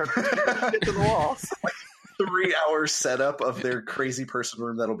then just start shit to the walls. 3-hour setup of their crazy person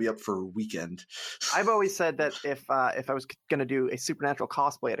room that'll be up for a weekend. I've always said that if I was going to do a supernatural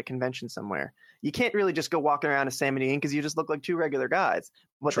cosplay at a convention somewhere, you can't really just go walking around as Sam and Ian because you just look like two regular guys.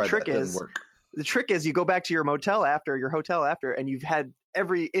 What Tried the trick that, didn't is, work. you go back to your hotel after, and you've had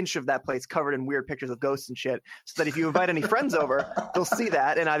every inch of that place covered in weird pictures of ghosts and shit, so that if you invite any friends over, they'll see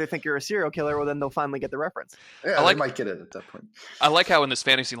that and either think you're a serial killer, or then they'll finally get the reference. Yeah, I like- they might get it at that point. I like how in this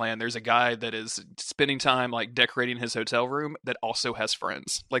fantasy land there's a guy that is spending time like decorating his hotel room that also has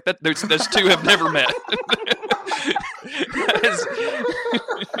friends. Like that those two have never met.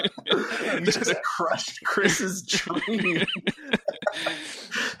 You just crushed Chris's dream.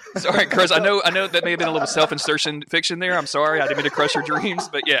 Sorry, Chris. I know that may have been a little self-insertion fiction there. I'm sorry. I didn't mean to crush your dreams,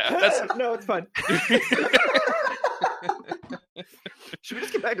 but yeah, that's No, it's fine. Should we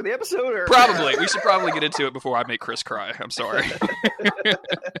just get back to the episode? Or? probably. We should probably get into it before I make Chris cry. I'm sorry.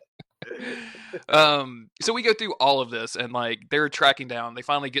 So we go through all of this, and like they're tracking down. They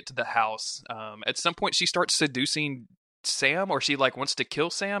finally get to the house. At some point, she starts seducing Sam, or she like wants to kill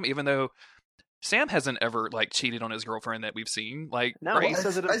Sam, even though Sam hasn't ever like cheated on his girlfriend that we've seen. Like, No, right? he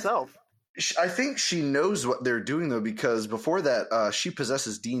says it himself. I think she knows what they're doing though, because before that, she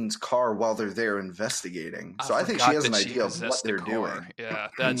possesses Dean's car while they're there investigating. So I think she forgot has an that she idea of what possessed the they're car. doing. Yeah,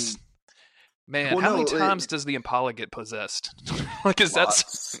 that's man. Well, how no, many times does the Impala get possessed? Like, is that?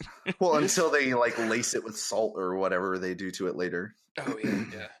 Lots. Well, until they like lace it with salt or whatever they do to it later. Oh yeah,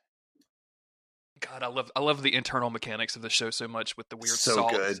 yeah. God, I love the internal mechanics of the show so much with the weird So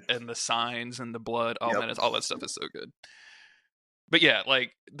salt good. and the signs and the blood. Oh Yep. man, all that stuff is so good. But yeah,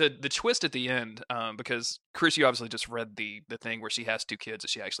 like the twist at the end, because Chris, you obviously just read the thing where she has two kids that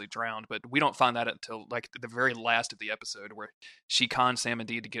she actually drowned, but we don't find that until like the very last of the episode where she cons Sam and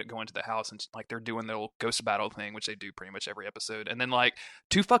Dee to go into the house, and like they're doing the little ghost battle thing, which they do pretty much every episode, and then like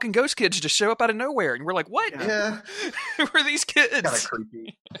two fucking ghost kids just show up out of nowhere, and we're like, what? Yeah, Who are these kids? kind of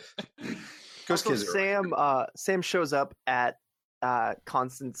creepy. Ghost Also, kids are Sam shows up at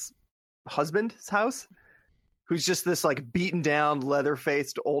Constance's husband's house, who's just this like beaten down, leather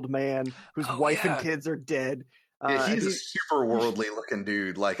faced old man whose Oh, wife yeah. and kids are dead. Yeah, And he's a super worldly looking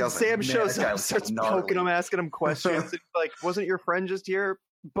dude. Like I was Sam like, man, shows that guy up, was starts gnarly. poking him, asking him questions. And he's like, wasn't your friend just here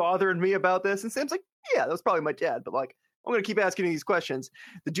bothering me about this? And Sam's like, yeah, that was probably my dad, but like, I'm going to keep asking you these questions.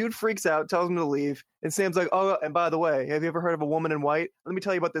 The dude freaks out, tells him to leave. And Sam's like, oh, and by the way, have you ever heard of a woman in white? Let me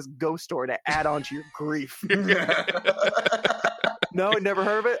tell you about this ghost story to add on to your grief. No, never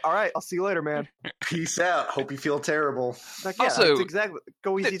heard of it? All right, I'll see you later, man. Peace out. Hope you feel terrible. Like, yeah, Also- that's exactly.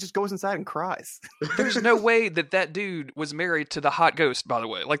 He just goes inside and cries. There's no way that dude was married to the hot ghost, by the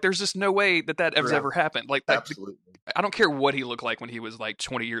way. Like, there's just no way that has Yeah. ever happened. Like, that, Absolutely. I don't care what he looked like when he was like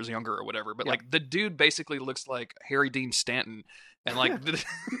 20 years younger or whatever, but Yeah. like the dude basically looks like Harry Dean Stanton, and like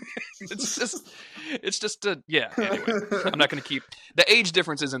it's just yeah. Anyway, I'm not going to keep the age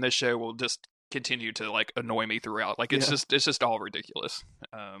differences in this show will just continue to like annoy me throughout. Like it's just all ridiculous.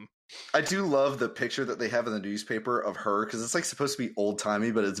 I do love the picture that they have in the newspaper of her because it's like supposed to be old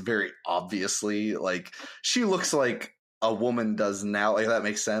timey, but it's very obviously like she looks like a woman does now. Like that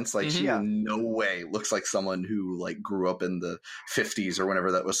makes sense. Like she in no way looks like someone who like grew up in the 50s or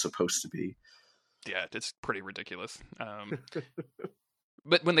whenever that was supposed to be. Yeah, it's pretty ridiculous.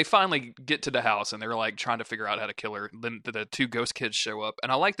 But when they finally get to the house and they're like trying to figure out how to kill her, then the two ghost kids show up,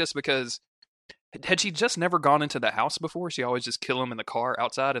 and I like this because had she just never gone into the house before? She always just kill them in the car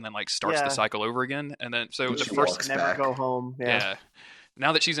outside and then like starts the cycle over again. And then so And the she first walks Never back. go home. yeah.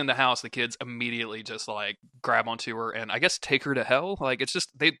 Now that she's in the house, the kids immediately just like grab onto her and I guess take her to hell. Like it's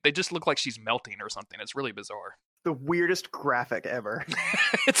just they just look like she's melting or something. It's really bizarre. The weirdest graphic ever.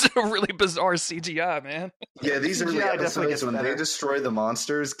 It's a really bizarre CGI, man. Yeah, these CGI early definitely episodes gets when they better. destroy the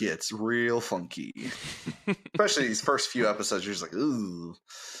monsters gets real funky. Especially these first few episodes, you're just like, ooh.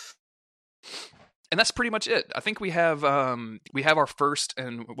 And that's pretty much it. I think we have our first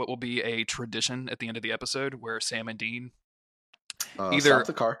and what will be a tradition at the end of the episode where Sam and Dean either Stop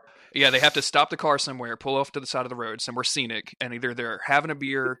the car. yeah, they have to stop the car somewhere, pull off to the side of the road, somewhere scenic, and either they're having a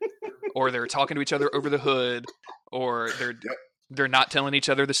beer or they're talking to each other over the hood, or they're not telling each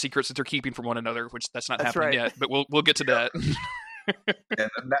other the secrets that they're keeping from one another, which that's not happening right. yet. But we'll get to that.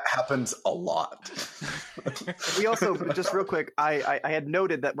 And that happens a lot. We also just real quick, I had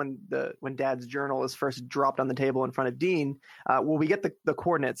noted that when Dad's journal is first dropped on the table in front of Dean, we get the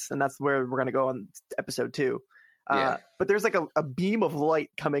coordinates, and that's where we're going to go on episode 2. But there's like a beam of light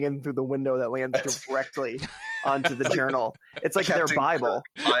coming in through the window that lands directly onto the journal. It's like Captain their Bible.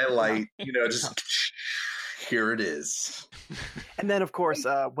 Highlight, just here it is. And then, of course,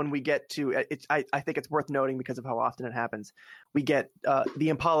 when we get to it, I think it's worth noting because of how often it happens. We get the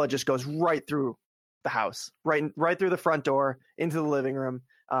Impala just goes right through the house, right through the front door into the living room.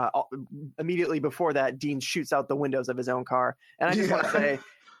 Immediately before that, Dean shoots out the windows of his own car, and I just want to say,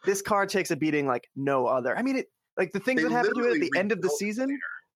 this car takes a beating like no other. I mean, like the things that happen to it at the end of the season.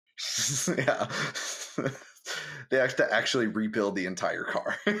 Yeah. They have to actually rebuild the entire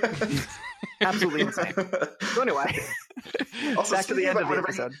car. Absolutely insane. So anyway, Also, back to the speaking end about of the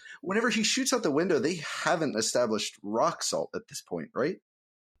episode. Whenever he shoots out the window, they haven't established rock salt at this point, right?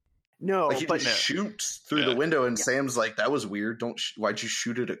 No, Like he but just shoots through the window, and Sam's like, "That was weird. Why'd you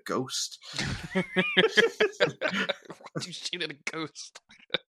shoot at a ghost?" Why'd you shoot at a ghost?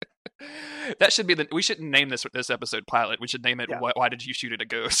 That should be we shouldn't name this episode pilot. We should name it Why Did You Shoot at a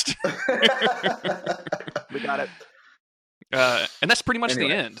Ghost? we got it. And that's pretty much Anyway.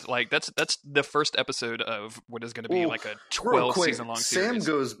 the end. Like that's the first episode of what is going to be like a 12 season long series.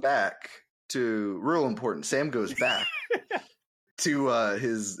 Sam goes back to real important. Sam goes back to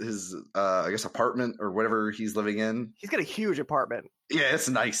his I guess apartment or whatever he's living in. He's got a huge apartment. Yeah, it's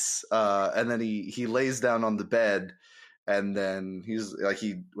nice. And then he lays down on the bed, and then he's like,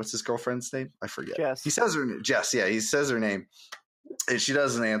 what's his girlfriend's name? I forget. Jess. He says her name. Jess. Yeah, he says her name, and she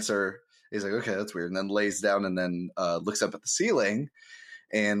doesn't answer. He's like, okay, that's weird, and then lays down and then looks up at the ceiling,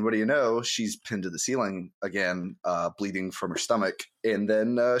 and what do you know? She's pinned to the ceiling again, bleeding from her stomach, and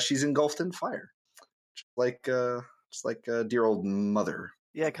then she's engulfed in fire, just like dear old mother.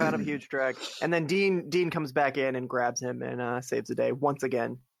 Yeah, kind of a huge drag. And then Dean comes back in and grabs him and saves the day once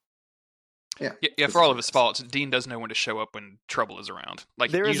again. Yeah, for all of his faults, Dean does know when to show up when trouble is around.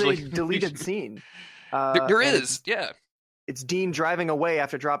 Like There is usually, a deleted scene. there and is, yeah. It's Dean driving away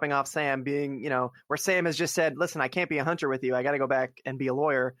after dropping off Sam, being, where Sam has just said, listen, I can't be a hunter with you. I got to go back and be a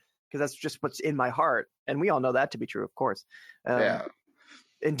lawyer because that's just what's in my heart. And we all know that to be true, of course. Yeah.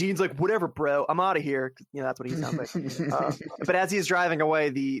 And Dean's like, whatever, bro, I'm out of here. That's what he sounds like. But as he's driving away,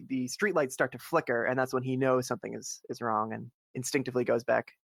 the streetlights start to flicker, and that's when he knows something is wrong and instinctively goes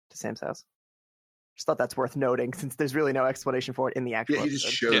back to Sam's house. Just thought that's worth noting since there's really no explanation for it in the actual Yeah, he just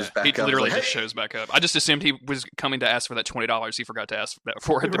episode. shows back He up. literally like, just "Hey!" shows back up. I just assumed he was coming to ask for that $20. He forgot to ask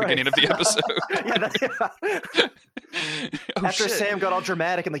for at the beginning of the episode. Oh, After shit. Sam got all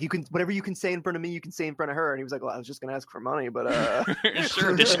dramatic and like, you can whatever you can say in front of me, you can say in front of her, and he was like, well, I was just gonna ask for money, but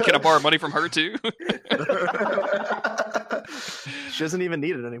Sure. Can I borrow money from her too? she doesn't even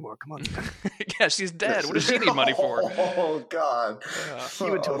need it anymore. Come on. Yeah, she's dead. What does she need money for? Oh God, He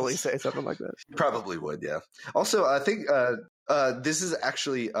would totally say something like that. Probably would, yeah. Also, I think this is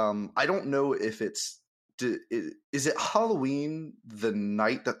actually I don't know if is it Halloween the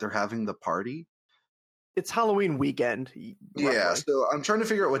night that they're having the party? It's Halloween weekend. Yeah, roughly. so I'm trying to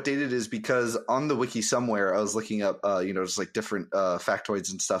figure out what date it is because on the wiki somewhere I was looking up, just like different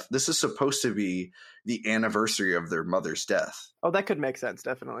factoids and stuff. This is supposed to be the anniversary of their mother's death. Oh, that could make sense,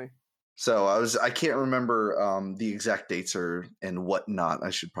 definitely. So I can't remember the exact dates and whatnot. I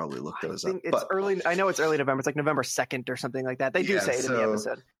should probably look those up. It's early. I know it's early November. It's like November 2nd or something like that. They do say it in the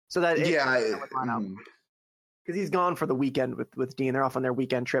episode. So that because he's gone for the weekend with Dean. They're off on their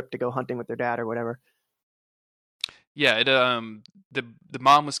weekend trip to go hunting with their dad or whatever. Yeah, it the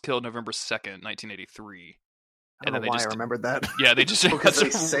mom was killed November 2nd, 1983. I don't know why I remembered that. Yeah, they just because they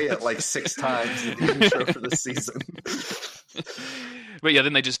say it like 6 times in the intro for the season. But yeah,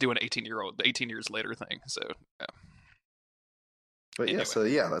 then they just do an 18 years later thing. So yeah. But anyway.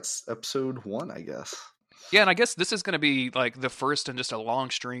 That's episode 1, I guess. Yeah, and I guess this is going to be like the first in just a long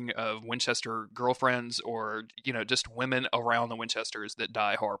string of Winchester girlfriends, or just women around the Winchesters that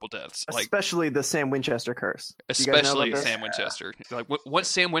die horrible deaths. Especially the Sam Winchester curse. Especially Sam Winchester. Like once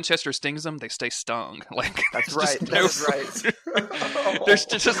Sam Winchester stings them, they stay stung. Like that's right. That's right. There's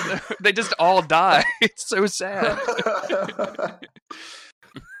they just all die. It's so sad.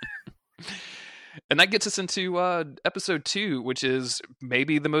 And that gets us into episode 2, which is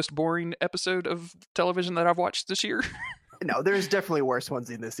maybe the most boring episode of television that I've watched this year. No, there's definitely worse ones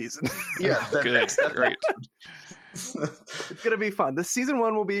in this season. Yeah, good, great. It's gonna be fun. This season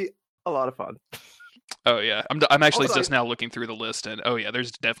 1 will be a lot of fun. Oh yeah, I'm actually just now looking through the list, and oh yeah,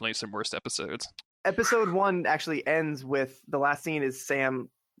 there's definitely some worst episodes. Episode 1 actually ends with the last scene is Sam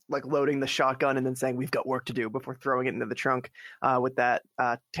like loading the shotgun and then saying we've got work to do before throwing it into the trunk with that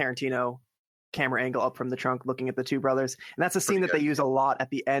Tarantino camera angle up from the trunk looking at the two brothers. And that's a scene that they use a lot at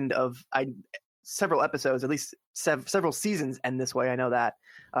the end of several episodes, at least several seasons end this way. I know that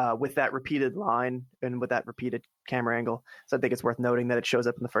with that repeated line and with that repeated camera angle. So I think it's worth noting that it shows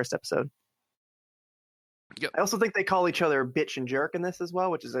up in the first episode. Yep. I also think they call each other bitch and jerk in this as well,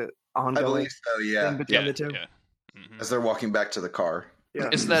 which is an ongoing thing between the two. Yeah. Mm-hmm. As they're walking back to the car. Yeah.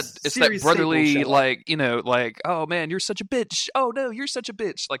 It's that brotherly, like, oh man, you're such a bitch. Oh no, you're such a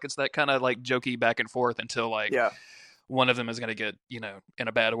bitch. Like it's that kind of like jokey back and forth until like one of them is going to get, in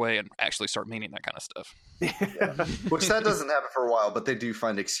a bad way and actually start meaning that kind of stuff. Which that doesn't happen for a while, but they do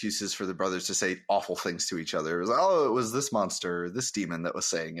find excuses for the brothers to say awful things to each other. It was, it was this monster, this demon that was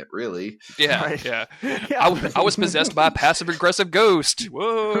saying it, really. Yeah, right. Yeah. I was possessed by a passive-aggressive ghost.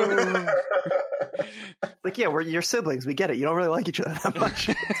 Whoa. Like, yeah, we're your siblings. We get it. You don't really like each other that much.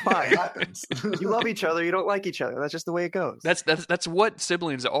 It's fine. It happens. You love each other. You don't like each other. That's just the way it goes. That's what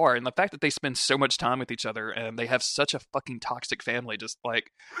siblings are. And the fact that they spend so much time with each other and they have such a fucking toxic family, just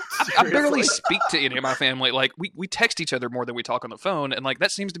like, I barely speak to any of my family. Like, we text each other more than we talk on the phone. And like,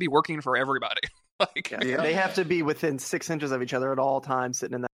 that seems to be working for everybody. Like, they have to be within 6 inches of each other at all times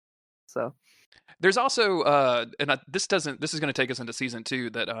sitting in that. So. There's also, this is going to take us into season 2,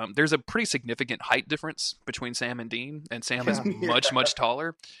 that there's a pretty significant height difference between Sam and Dean, and Sam is much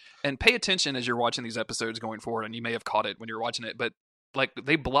taller. And pay attention as you're watching these episodes going forward, and you may have caught it when you're watching it, but like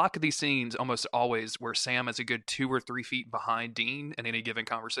they block these scenes almost always where Sam is a good 2 or 3 feet behind Dean in any given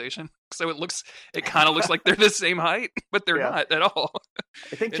conversation. So it kind of looks like they're the same height, but they're not at all.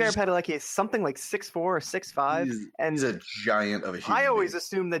 I think Jared Padalecki is something like 6'4" or 6'5", and he's a giant of a human I always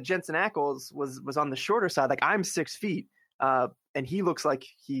assumed that Jensen Ackles was on the shorter side. Like, I'm 6 feet, and he looks like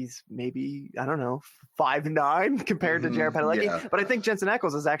he's maybe, I don't know, 5'9" compared to Jared Padalecki. Yeah. But I think Jensen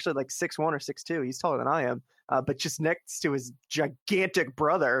Ackles is actually like 6'1" or 6'2". He's taller than I am. But just next to his gigantic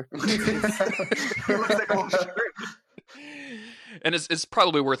brother, he looks like a little shrimp. And it's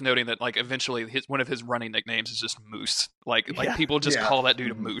probably worth noting that like eventually one of his running nicknames is just Moose. Like people just call that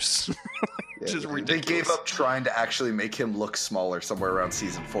dude a Moose. Just ridiculous. They gave up trying to actually make him look smaller somewhere around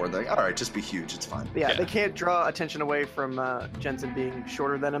season 4. They're like, all right, just be huge. It's fine. Yeah, they can't draw attention away from Jensen being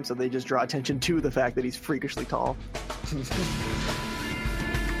shorter than him, so they just draw attention to the fact that he's freakishly tall.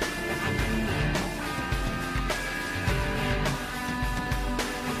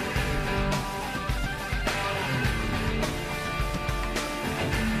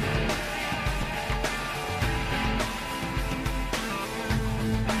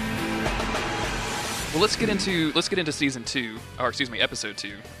 Well, let's get into season 2, or excuse me, episode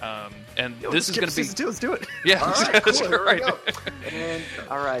 2. And this is going to be season 2. Let's do it. Yeah, all right, that's cool, right. And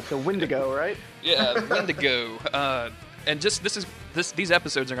all right, the Wendigo, right? Yeah, Wendigo. And just these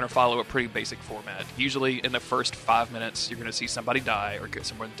episodes are going to follow a pretty basic format. Usually, in the first 5 minutes, you're going to see somebody die or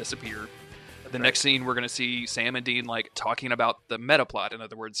someone disappear. The next scene, we're going to see Sam and Dean like talking about the meta plot. In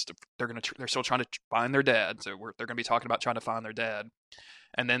other words, they're still trying to find their dad. So they're going to be talking about trying to find their dad,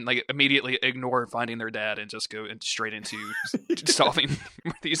 and then like immediately ignore finding their dad and just go straight into solving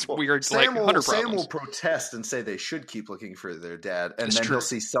these weird hunter Sam problems. will protest and say they should keep looking for their dad, and That's then true. he'll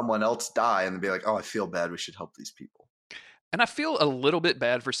see someone else die and be like, "Oh, I feel bad. We should help these people." And I feel a little bit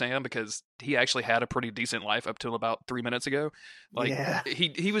bad for Sam because he actually had a pretty decent life up till about 3 minutes ago. Like Yeah.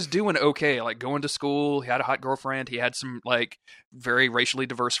 he was doing okay, like going to school. He had a hot girlfriend. He had some like very racially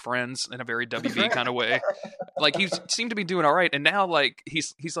diverse friends in a very WB kind of way. Like he seemed to be doing all right. And now like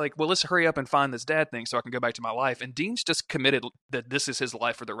he's like, well, let's hurry up and find this dad thing so I can go back to my life. And Dean's just committed that this is his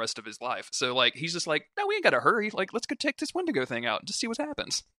life for the rest of his life. So like he's just like, no, we ain't got to hurry. Like let's go check this Wendigo thing out and just see what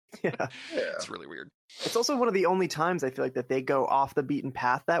happens. Yeah. It's really weird. It's also one of the only times I feel like that they go off the beaten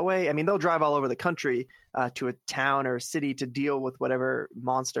path that way. I mean, they'll drive all over the country to a town or a city to deal with whatever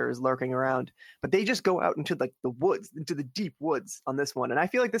monster is lurking around, but they just go out into like the woods, into the deep woods on this one. And I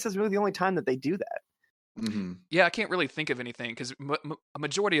feel like this is really the only time that they do that. Mm-hmm. Yeah, I can't really think of anything because a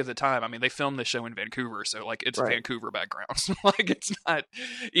majority of the time, I mean, they filmed the show in Vancouver, so like it's Right. Vancouver backgrounds. Like it's not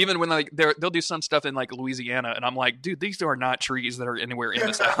even when like they'll do some stuff in like Louisiana, and I'm like, dude, these are not trees that are anywhere in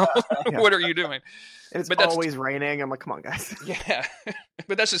the South. Yeah. What are you doing? And it's But that's- always raining. I'm like, come on, guys. Yeah,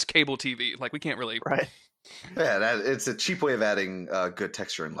 but that's just cable TV. Like we can't really. Right. Yeah, it's a cheap way of adding good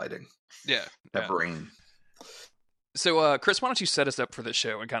texture and lighting. Yeah. That rain. So, Chris, why don't you set us up for this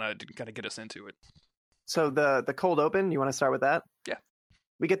show and kind of get us into it? So the cold open, you want to start with that? Yeah.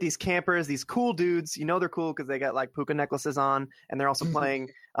 We get these campers, these cool dudes. You know they're cool because they got like puka necklaces on, and they're also playing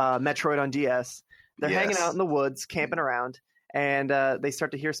Metroid on DS. They're hanging Yes. out in the woods, camping around, and they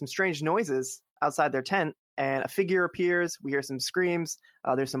start to hear some strange noises outside their tent, and a figure appears. We hear some screams.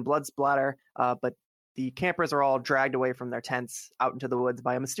 There's some blood splatter, but the campers are all dragged away from their tents out into the woods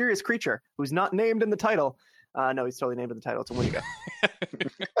by a mysterious creature who's not named in the title. No, he's totally named in the title. It's a Wendigo.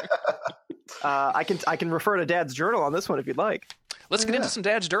 I can refer to Dad's journal on this one if you'd like. Let's get into some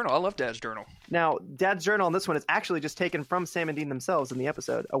Dad's Journal. I love Dad's Journal. Now, Dad's journal on this one is actually just taken from Sam and Dean themselves in the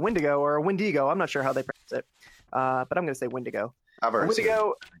episode. A Wendigo or a Wendigo, I'm not sure how they pronounce it, but I'm going to say Wendigo. I've A already seen it.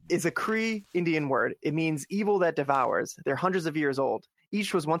 Wendigo is a Cree Indian word. It means evil that devours. They're hundreds of years old.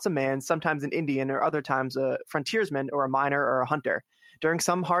 Each was once a man, sometimes an Indian, or other times a frontiersman or a miner or a hunter. During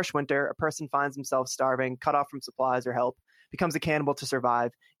some harsh winter, a person finds himself starving, cut off from supplies or help, becomes a cannibal to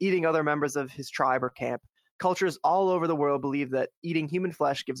survive, eating other members of his tribe or camp. Cultures all over the world believe that eating human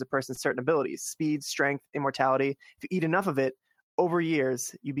flesh gives a person certain abilities, speed, strength, immortality. If you eat enough of it, over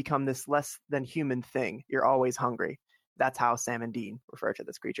years, you become this less than human thing. You're always hungry. That's how Sam and Dean refer to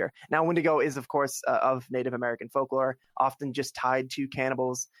this creature. Now, Wendigo is, of course, of Native American folklore, often just tied to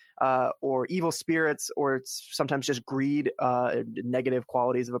cannibals or evil spirits, or it's sometimes just greed, negative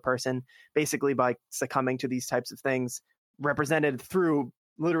qualities of a person, basically by succumbing to these types of things, represented through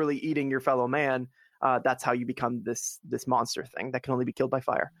literally eating your fellow man. That's how you become this monster thing that can only be killed by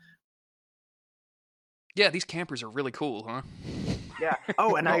fire. Yeah, these campers are really cool, huh? Yeah.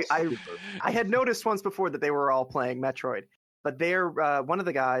 Oh, and I had noticed once before that they were all playing Metroid, but they're one of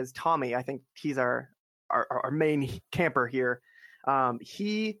the guys, Tommy. I think he's our main camper here.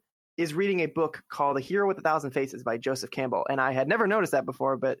 He is reading a book called "A Hero with a Thousand Faces" by Joseph Campbell, and I had never noticed that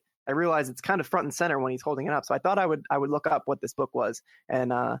before, but I realized it's kind of front and center when he's holding it up. So I thought I would look up what this book was,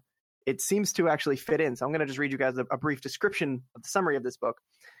 and it seems to actually fit in. So I'm going to just read you guys a brief description of the summary of this book.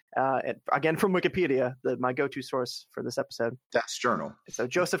 Again, from Wikipedia, my go-to source for this episode. That's journal. So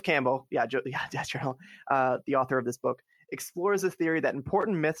Joseph Campbell, Dad's Journal, the author of this book, explores the theory that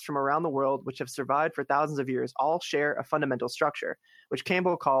important myths from around the world, which have survived for thousands of years, all share a fundamental structure, which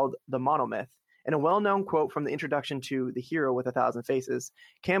Campbell called the monomyth. In a well-known quote from the introduction to The Hero with a Thousand Faces,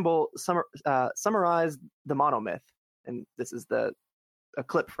 Campbell summarized the monomyth, and this is a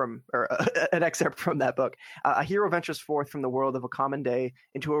clip from, or an excerpt from that book. A hero ventures forth from the world of a common day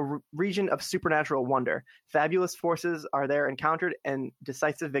into a region of supernatural wonder. Fabulous forces are there encountered, and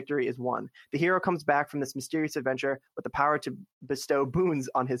decisive victory is won. The hero comes back from this mysterious adventure with the power to bestow boons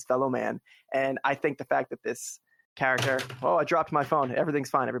on his fellow man. And I think the fact that this character, I dropped my phone. Everything's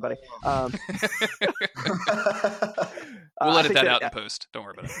fine, everybody. We'll I edit think that out in post. Don't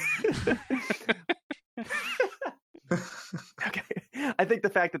worry about it. Okay. I think the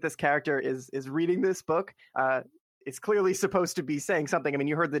fact that this character is reading this book is clearly supposed to be saying something. I mean,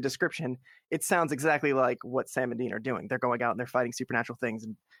 you heard the description. It sounds exactly like what Sam and Dean are doing. They're going out and they're fighting supernatural things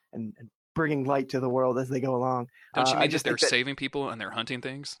and bringing light to the world as they go along. Don't you mean I just just they're think that- saving people and they're hunting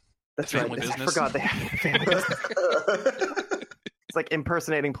things? That's family right. I business? forgot they have family business. It's like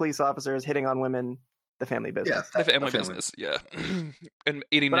impersonating police officers, hitting on women. the family Yeah, business. The family a family. business, yeah. And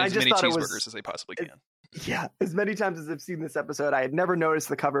eating But I as just many thought it cheeseburgers was- as they possibly can. Yeah, as many times as I've seen this episode, I had never noticed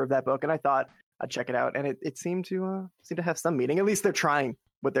the cover of that book, and I thought I'd check it out, and it seemed to have some meaning. At least they're trying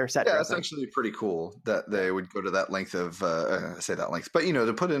with their set Yeah, it's dressing. actually pretty cool that they would go to that length of say that length, but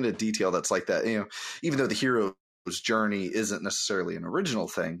to put into detail that's like that. Even though the hero's journey isn't necessarily an original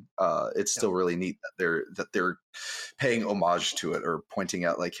thing, it's still really neat that they're paying homage to it or pointing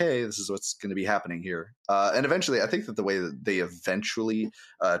out like, hey, this is what's going to be happening here. And eventually, I think that the way that they eventually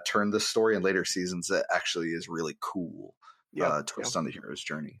turn the story in later seasons, that actually is really cool. Yeah, Twist on the hero's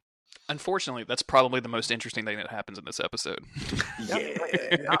journey. Unfortunately, that's probably the most interesting thing that happens in this episode.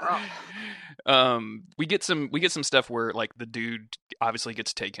 Not wrong. We get some stuff where like the dude obviously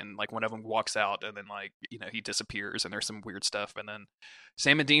gets taken, like one of them walks out and then like he disappears, and there's some weird stuff, and then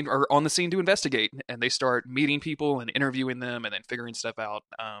Sam and Dean are on the scene to investigate, and they start meeting people and interviewing them and then figuring stuff out.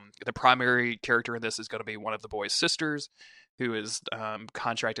 The primary character in this is going to be one of the boys' sisters, who is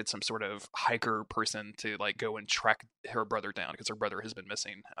contracted some sort of hiker person to like go and track her brother down because her brother has been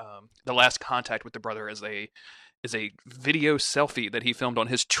missing. The last contact with the brother is a video selfie that he filmed on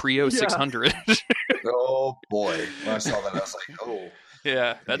his Trio 600. Oh boy, when I saw that, I was like, oh.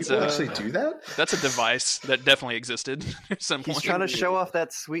 Yeah, that's People actually do that? That's a device that definitely existed at some point. He's trying to show off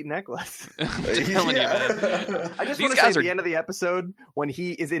that sweet necklace. I'm telling you, man. I just These want to say guys at the end of the episode, when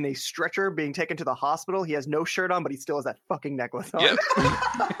he is in a stretcher being taken to the hospital, he has no shirt on, but he still has that fucking necklace on.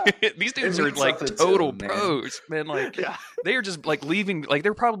 Yep. These dudes It are means like something to total them, man. pros, man. Like Yeah. they are just like leaving. Like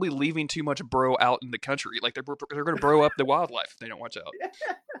they're probably leaving too much bro out in the country. Like they're going to bro up the wildlife if they don't watch out.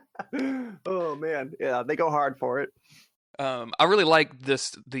 Oh man, yeah, they go hard for it. I really like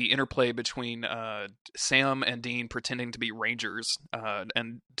the interplay between Sam and Dean pretending to be rangers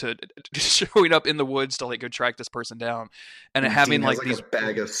and to showing up in the woods to like go track this person down, and having Dean has, like these a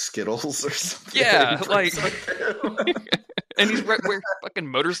bag of Skittles or something. Yeah, He like- brings with him. and he's wearing fucking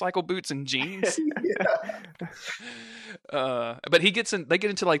motorcycle boots and jeans. But they get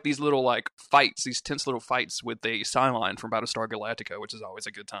into like these little like fights, these tense little fights with a Cylon from Battlestar Galactica, which is always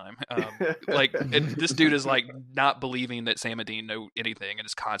a good time. And this dude is like not believing that Sam and Dean know anything, and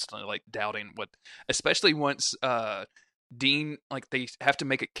is constantly like doubting what, especially once Dean, like they have to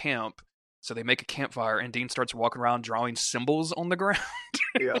make a camp, so they make a campfire, and Dean starts walking around drawing symbols on the ground.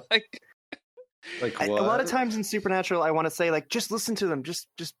 Yeah. Like, Like A what? lot of times in Supernatural, I want to say like, just listen to them, just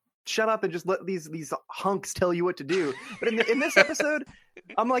shut up and just let these hunks tell you what to do. But in this episode,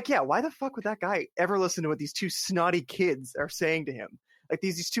 I'm like, yeah, why the fuck would that guy ever listen to what these two snotty kids are saying to him? Like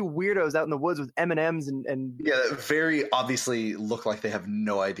these two weirdos out in the woods with M&Ms and Yeah, that very obviously look like they have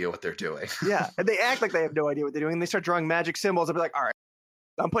no idea what they're doing. yeah, and they act like they have no idea what they're doing. And they start drawing magic symbols. I'll be like, all right,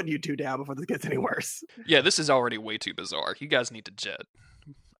 I'm putting you two down before this gets any worse. yeah, this is already way too bizarre. You guys need to jet.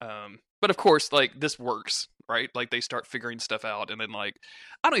 But of course, like this works, right? Like they start figuring stuff out, and then like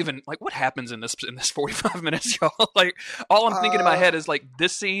I don't even like what happens in this 45 minutes, y'all. Like all I'm thinking in my head is like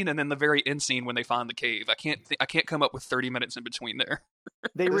this scene, and then the very end scene when they find the cave. I can't come up with 30 minutes in between there.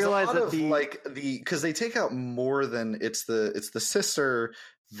 They There's realize a lot that of, because they take out more than it's the sister,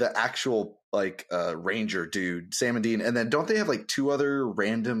 the actual ranger dude, Sam and Dean, and then don't they have like two other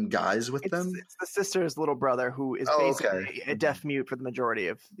random guys with them? it's the sister's little brother who is Oh, basically okay. a deaf mute for the majority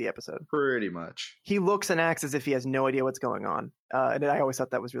of the episode. Pretty much. He looks and acts as if he has no idea what's going on. And I always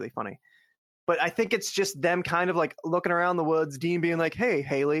thought that was really funny. But I think it's just them kind of like looking around the woods, Dean being like, hey,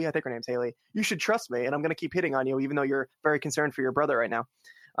 Haley, I think her name's Haley, you should trust me, and I'm going to keep hitting on you, even though you're very concerned for your brother right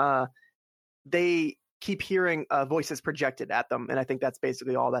now. They keep hearing voices projected at them, and I think that's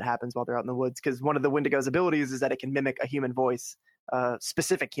basically all that happens while they're out in the woods, because one of the Wendigo's abilities is that it can mimic a human voice,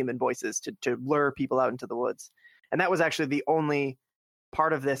 specific human voices, to lure people out into the woods. And that was actually the only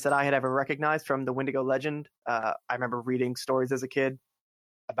part of this that I had ever recognized from the Wendigo legend. I remember reading stories as a kid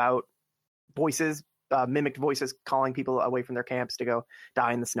about voices, mimicked voices calling people away from their camps to go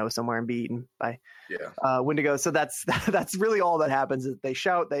die in the snow somewhere and be eaten by Wendigo. So that's really all that happens. Is they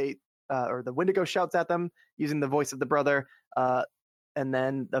shout, or the Wendigo shouts at them using the voice of the brother, and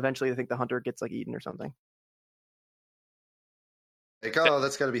then eventually I think the hunter gets like eaten or something. Like, oh,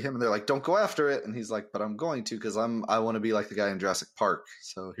 that's got to be him, and they're like, don't go after it, and he's like, but I'm going to because I want to be like the guy in Jurassic Park.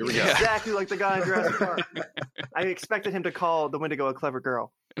 So here we go. Yeah. Exactly like the guy in Jurassic Park. I expected him to call the Wendigo a clever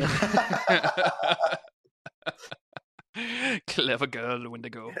girl. Clever girl,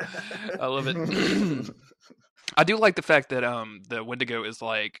 Wendigo. I love it. I do like the fact that the Wendigo is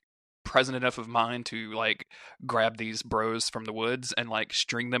like present enough of mind to like grab these bros from the woods and like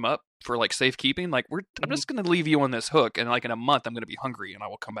string them up for like safekeeping. Like I'm just gonna leave you on this hook, and like in a month I'm gonna be hungry and I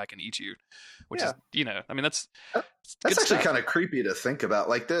will come back and eat you. Which is, I mean, that's actually kind of creepy to think about.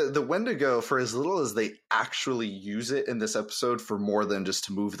 Like the Wendigo, for as little as they actually use it in this episode for more than just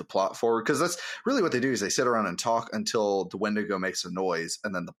to move the plot forward, because that's really what they do is they sit around and talk until the Wendigo makes a noise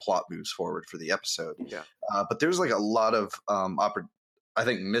and then the plot moves forward for the episode. Yeah. But there's like a lot of I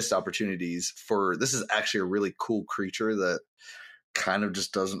think missed opportunities for this is actually a really cool creature that kind of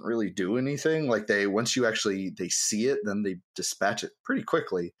just doesn't really do anything. Like once you actually they see it, then they dispatch it pretty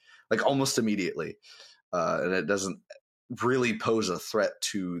quickly, like almost immediately. And it doesn't really pose a threat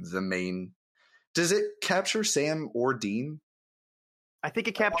to the main. Does it capture Sam or Dean? I think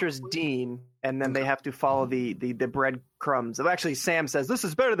it captures Dean, and then they have to follow the breadcrumbs. Actually, Sam says this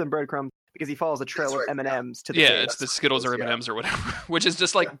is better than breadcrumbs because he follows a trail of M&Ms to the cave. It's the Skittles or M&Ms or whatever, which is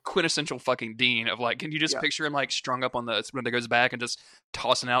just like quintessential fucking Dean of like, can you just picture him like strung up on the Wendigo's back and just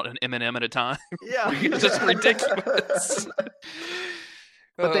tossing out an M&M at a time? Yeah, it's just ridiculous.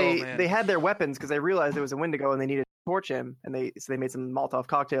 But they had their weapons because they realized it was a Wendigo and they needed to torch him, and so they made some Molotov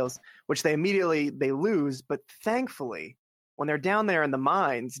cocktails, which they immediately lose. But thankfully, when they're down there in the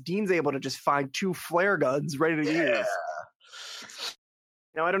mines, Dean's able to just find 2 flare guns ready to use.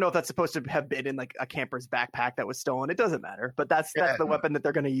 Now, I don't know if that's supposed to have been in like a camper's backpack that was stolen. It doesn't matter. But that's the weapon that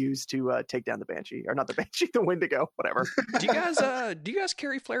they're going to use to take down the Banshee, or not the Banshee, the Wendigo, whatever. Do you guys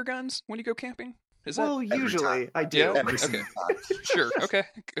carry flare guns when you go camping? Usually I do. Yeah? Every single time. Sure. Okay.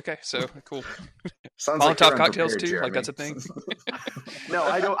 So cool. Sounds like Molotov you're cocktails unprepared, too. Jeremy. Like that's a thing. No,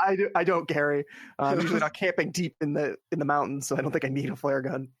 I don't carry. I'm usually not camping deep in the mountains, so I don't think I need a flare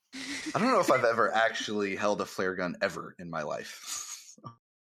gun. I don't know if I've ever actually held a flare gun ever in my life.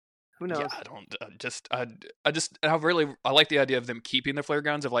 Who knows? Yeah, I don't. I like the idea of them keeping the flare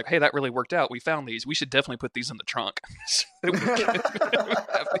guns. Of like, hey, that really worked out. We found these. We should definitely put these in the trunk in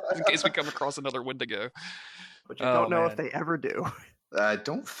case we come across another Wendigo. Which I don't know if they ever do. I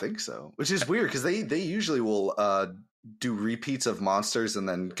don't think so. Which is weird because they usually will do repeats of monsters and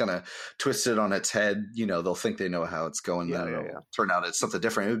then kind of twist it on its head. You know, they'll think they know how it's going. Then it'll turn out it's something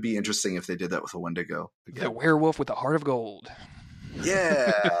different. It would be interesting if they did that with a Wendigo. Again. The werewolf with a heart of gold.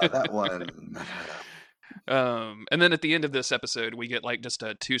 Yeah, that one. And then at the end of this episode, we get like just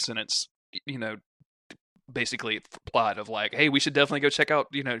a 2-sentence, basically plot of like, hey, we should definitely go check out,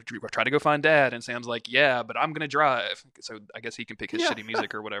 try to go find Dad. And Sam's like, yeah, but I'm gonna drive, so I guess he can pick his shitty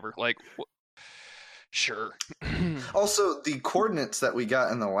music or whatever. Like, sure. Also, the coordinates that we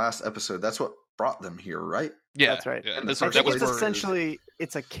got in the last episode, that's what brought them here, right? Yeah, that's right. Yeah, I think it's essentially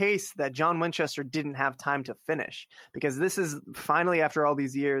it's a case that John Winchester didn't have time to finish, because this is finally, after all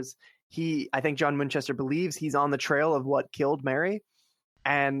these years, I think John Winchester believes he's on the trail of what killed Mary,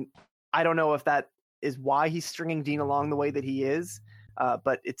 and I don't know if that is why he's stringing Dean along the way that he is,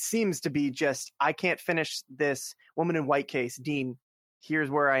 but it seems to be just, I can't finish this woman in white case. Dean, here's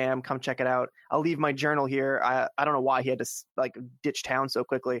where I am. Come check it out. I'll leave my journal here. I don't know why he had to like ditch town so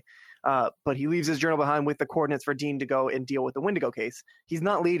quickly. But he leaves his journal behind with the coordinates for Dean to go and deal with the Wendigo case. He's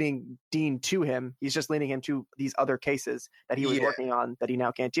not leading Dean to him. He's just leading him to these other cases that he was working on that he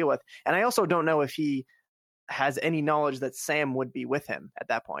now can't deal with. And I also don't know if he has any knowledge that Sam would be with him at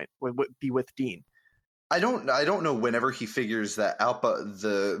that point, would be with Dean. I don't know whenever he figures that out, but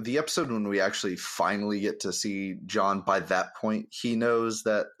the episode when we actually finally get to see John, by that point, he knows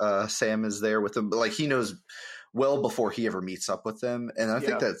that Sam is there with him. Like, he knows well before he ever meets up with them. And I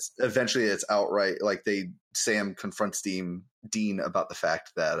think that's eventually it's outright. Like, Sam confronts Dean about the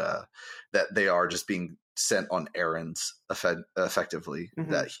fact that that they are just being sent on errands effectively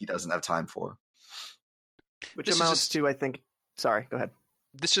that he doesn't have time for. Which amounts to, I think, sorry, go ahead.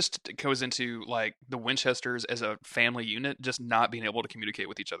 This just goes into like the Winchesters as a family unit just not being able to communicate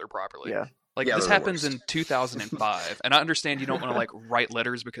with each other properly. Yeah. Like, this happens in 2005, and I understand you don't want to like write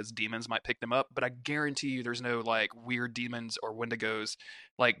letters because demons might pick them up, but I guarantee you there's no like weird demons or Wendigos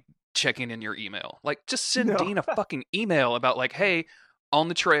like checking in your email. Like, just send Dean a fucking email about like, hey, on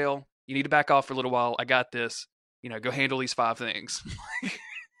the trail, you need to back off for a little while. I got this. Go handle these 5 things.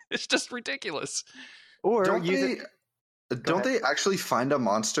 It's just ridiculous. Or don't they actually find a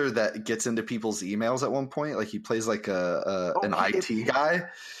monster that gets into people's emails at one point? Like, he plays like an IT guy.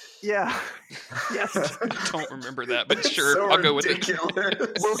 Yeah. Yes. I don't remember that, but sure, so I'll go ridiculous. with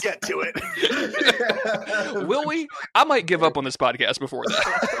it. We'll get to it. Will we? I might give up on this podcast before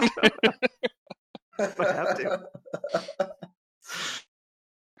that. Might have to.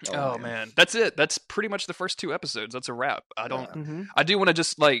 Oh man, that's it. That's pretty much the first 2 episodes. That's a wrap. I don't. Yeah. Mm-hmm. I do want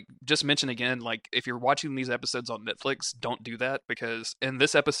to just mention again, like if you're watching these episodes on Netflix, don't do that because in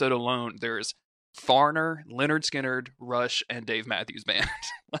this episode alone, there's Foreigner, Leonard Skinner, Rush, and Dave Matthews Band.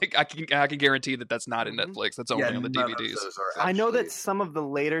 Like I can guarantee that that's not in Mhm. Netflix. That's only on the none of DVDs. those are I know that actually- some of the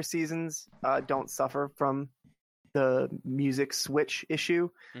later seasons don't suffer from the music switch issue,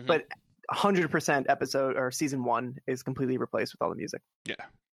 Mhm. but 100% episode or season 1 is completely replaced with all the music. Yeah,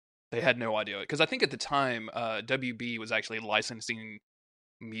 they had no idea because I think at the time WB was actually licensing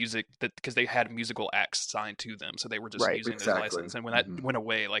music that because they had musical acts signed to them, so they were just Right, using exactly. those licenses. And when that Mhm. went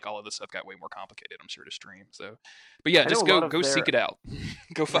away, like all of this stuff got way more complicated, I'm sure, to stream. So, but yeah, I just know a lot go of go their- seek it out.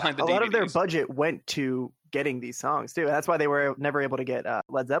 Go find the a lot of their DVDs. budget went to getting these songs too. That's why they were never able to get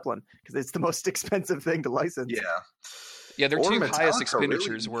Led Zeppelin because it's the most expensive thing to license. Yeah. Yeah, their Or 2 Metallica, highest really,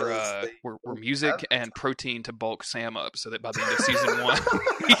 expenditures were because they were music had and protein to bulk Sam up, so that by the end of season 1,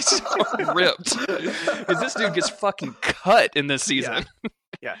 he's so ripped. Because this dude gets fucking cut in this season.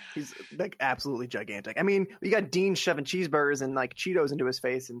 Yeah, he's like absolutely gigantic. I mean, you got Dean shoving cheeseburgers and like Cheetos into his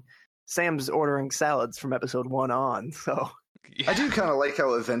face, and Sam's ordering salads from episode 1 on. So I do kind of like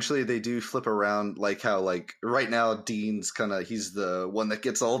how eventually they do flip around, like how like right now Dean's he's the one that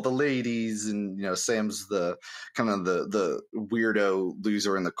gets all the ladies, and Sam's the kind of the weirdo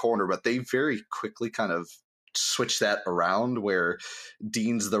loser in the corner. But they very quickly kind of switch that around, where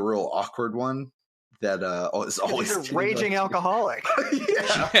Dean's the real awkward one that is always he's a getting, raging like, alcoholic.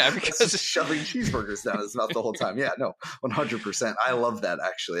 yeah, Yeah, because because shoving cheeseburgers down his mouth the whole time. Yeah, no, 100%. I love that,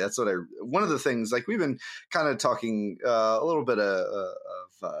 actually. That's what one of the things, like, we've been kind of talking a little bit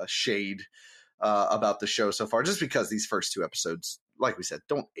of shade about the show so far, just because these first 2 episodes, like we said,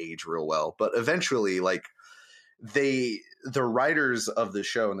 don't age real well. But eventually, like, the writers of the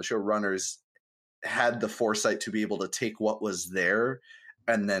show and the showrunners had the foresight to be able to take what was there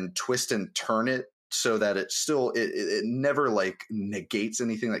and then twist and turn it so that it still it never like negates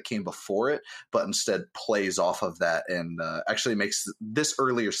anything that came before it, but instead plays off of that and actually makes this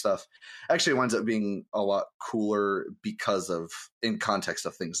earlier stuff actually winds up being a lot cooler because of in context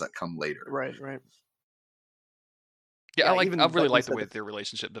of things that come later. Right. yeah, Yeah, even I really like we like the said, way their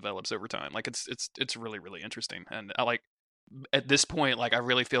relationship develops over time. Like it's really really interesting, and I like at this point, like I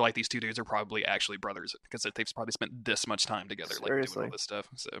really feel like these 2 dudes are probably actually brothers because they've probably spent this much time together, like doing Seriously. all this stuff.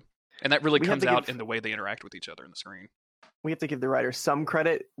 So, and that really We have comes to out give- in the way they interact with each other in the screen. We have to give the writers some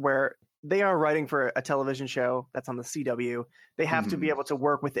credit where they are writing for a television show that's on the CW. They have to be Mhm. able to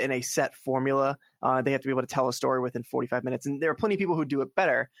work within a set formula. They have to be able to tell a story within 45 minutes. And there are plenty of people who do it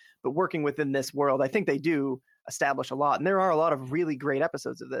better, but working within this world, I think they do establish a lot. And there are a lot of really great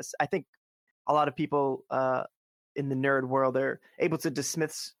episodes of this. I think a lot of people in the nerd world are able to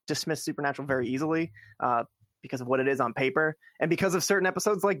dismiss Supernatural very easily because of what it is on paper. And because of certain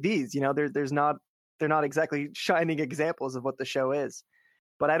episodes like these, they're not exactly shining examples of what the show is.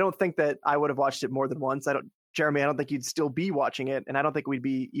 But I don't think that I would have watched it more than once. Jeremy, I don't think you'd still be watching it, and I don't think we'd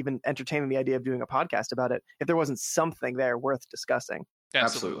be even entertaining the idea of doing a podcast about it if there wasn't something there worth discussing.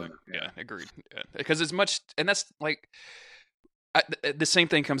 Absolutely. Absolutely, Yeah, agreed. Yeah. Because as much, and that's like, the same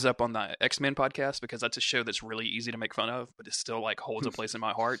thing comes up on the X-Men podcast because that's a show that's really easy to make fun of, but it still like holds a place in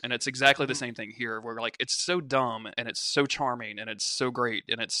my heart. And it's exactly the same thing here where like, it's so dumb and it's so charming and it's so great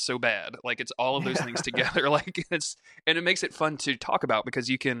and it's so bad. Like it's all of those things together. Like and it makes it fun to talk about because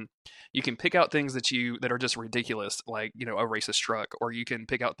you can pick out things that are just ridiculous, like, a racist truck, or you can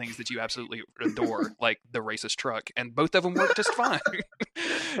pick out things that you absolutely adore, like the racist truck, and both of them work just fine.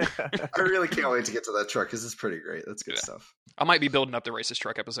 I really can't wait to get to that truck because it's pretty great. That's good stuff. I might be building up the racist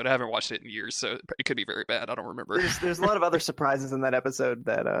truck episode. I haven't watched it in years, so it could be very bad. I don't remember. There's a lot of other surprises in that episode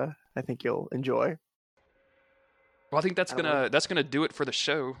that I think you'll enjoy. Well, I think that's I don't gonna do it for the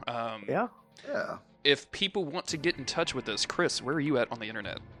show. Yeah. Yeah. If people want to get in touch with us, Chris, where are you at on the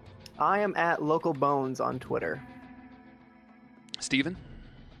internet? I am at Local Bones on Twitter. Steven?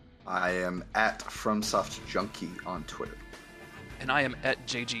 I am at FromSoftJunkie on Twitter. And I am at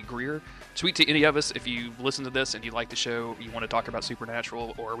JG Greer. Tweet to any of us if you listen to this and you like the show, you want to talk about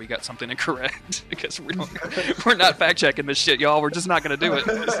Supernatural, or we got something incorrect because we're not fact checking this shit, y'all. We're just not going to do it.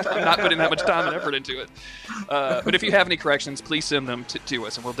 I'm not putting that much time and effort into it. But if you have any corrections, please send them to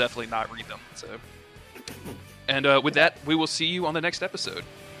us, and we'll definitely not read them. So, and with that, we will see you on the next episode.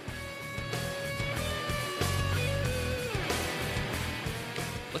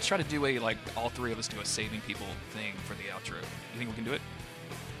 Let's try to do all 3 of us do a saving people thing for the outro. You think we can do it?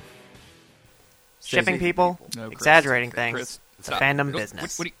 Shipping people, No, Chris. exaggerating things. Chris, It's a stop. fandom What-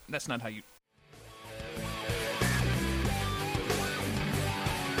 business. what do you- that's not how you.